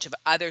mean, a bunch of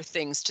other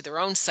things to their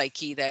own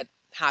psyche that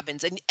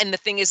happens. And the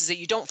thing is that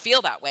you don't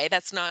feel that way.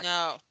 That's not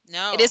No,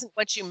 it no. isn't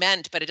what you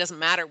meant, but it doesn't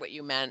matter what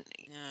you meant.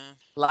 Yeah.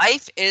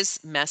 Life is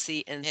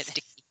messy and It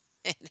sticky.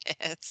 it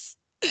is.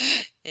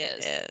 It It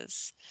is.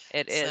 is.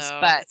 It is. So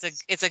But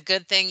it's a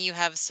good thing you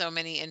have so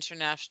many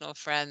international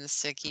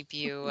friends to keep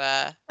you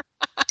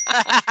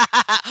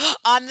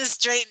on the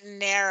straight and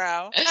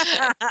narrow.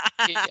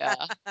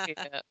 yeah.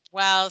 Yeah.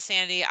 Well,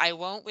 Sandy, I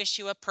won't wish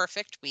you a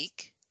perfect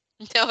week,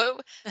 No,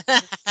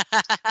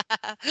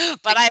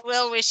 but I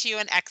will wish you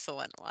an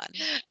excellent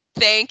one.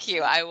 thank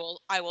you. I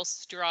will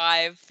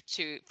strive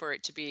for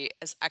it to be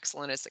as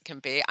excellent as it can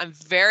be. I'm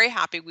very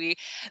happy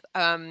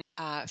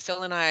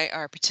Phil and I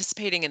are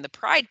participating in the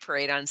Pride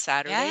Parade on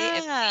Saturday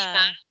in Lima.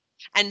 Yeah.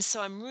 And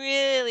so I'm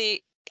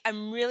really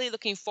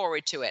looking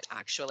forward to it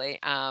actually.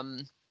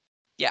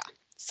 Yeah.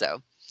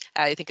 So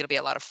I think it'll be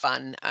a lot of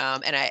fun,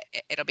 and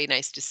it'll be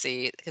nice to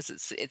see because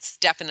it's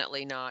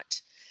definitely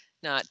not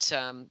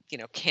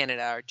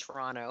Canada or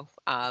Toronto,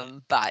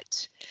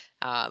 but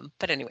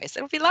anyways,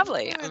 it'll be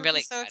lovely. Ooh, I'm it'll be really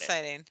so excited.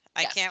 exciting.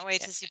 I Yes, can't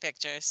wait to yes, see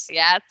pictures.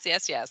 yes,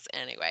 yes, yes.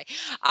 Anyway,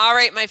 all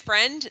right, my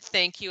friend.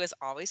 Thank you as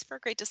always for a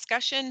great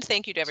discussion.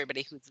 Thank you to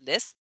everybody who's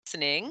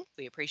listening.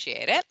 We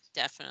appreciate it.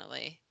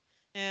 Definitely.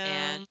 And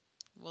Um,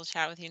 we'll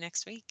chat with you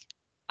next week.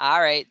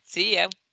 all right, see you.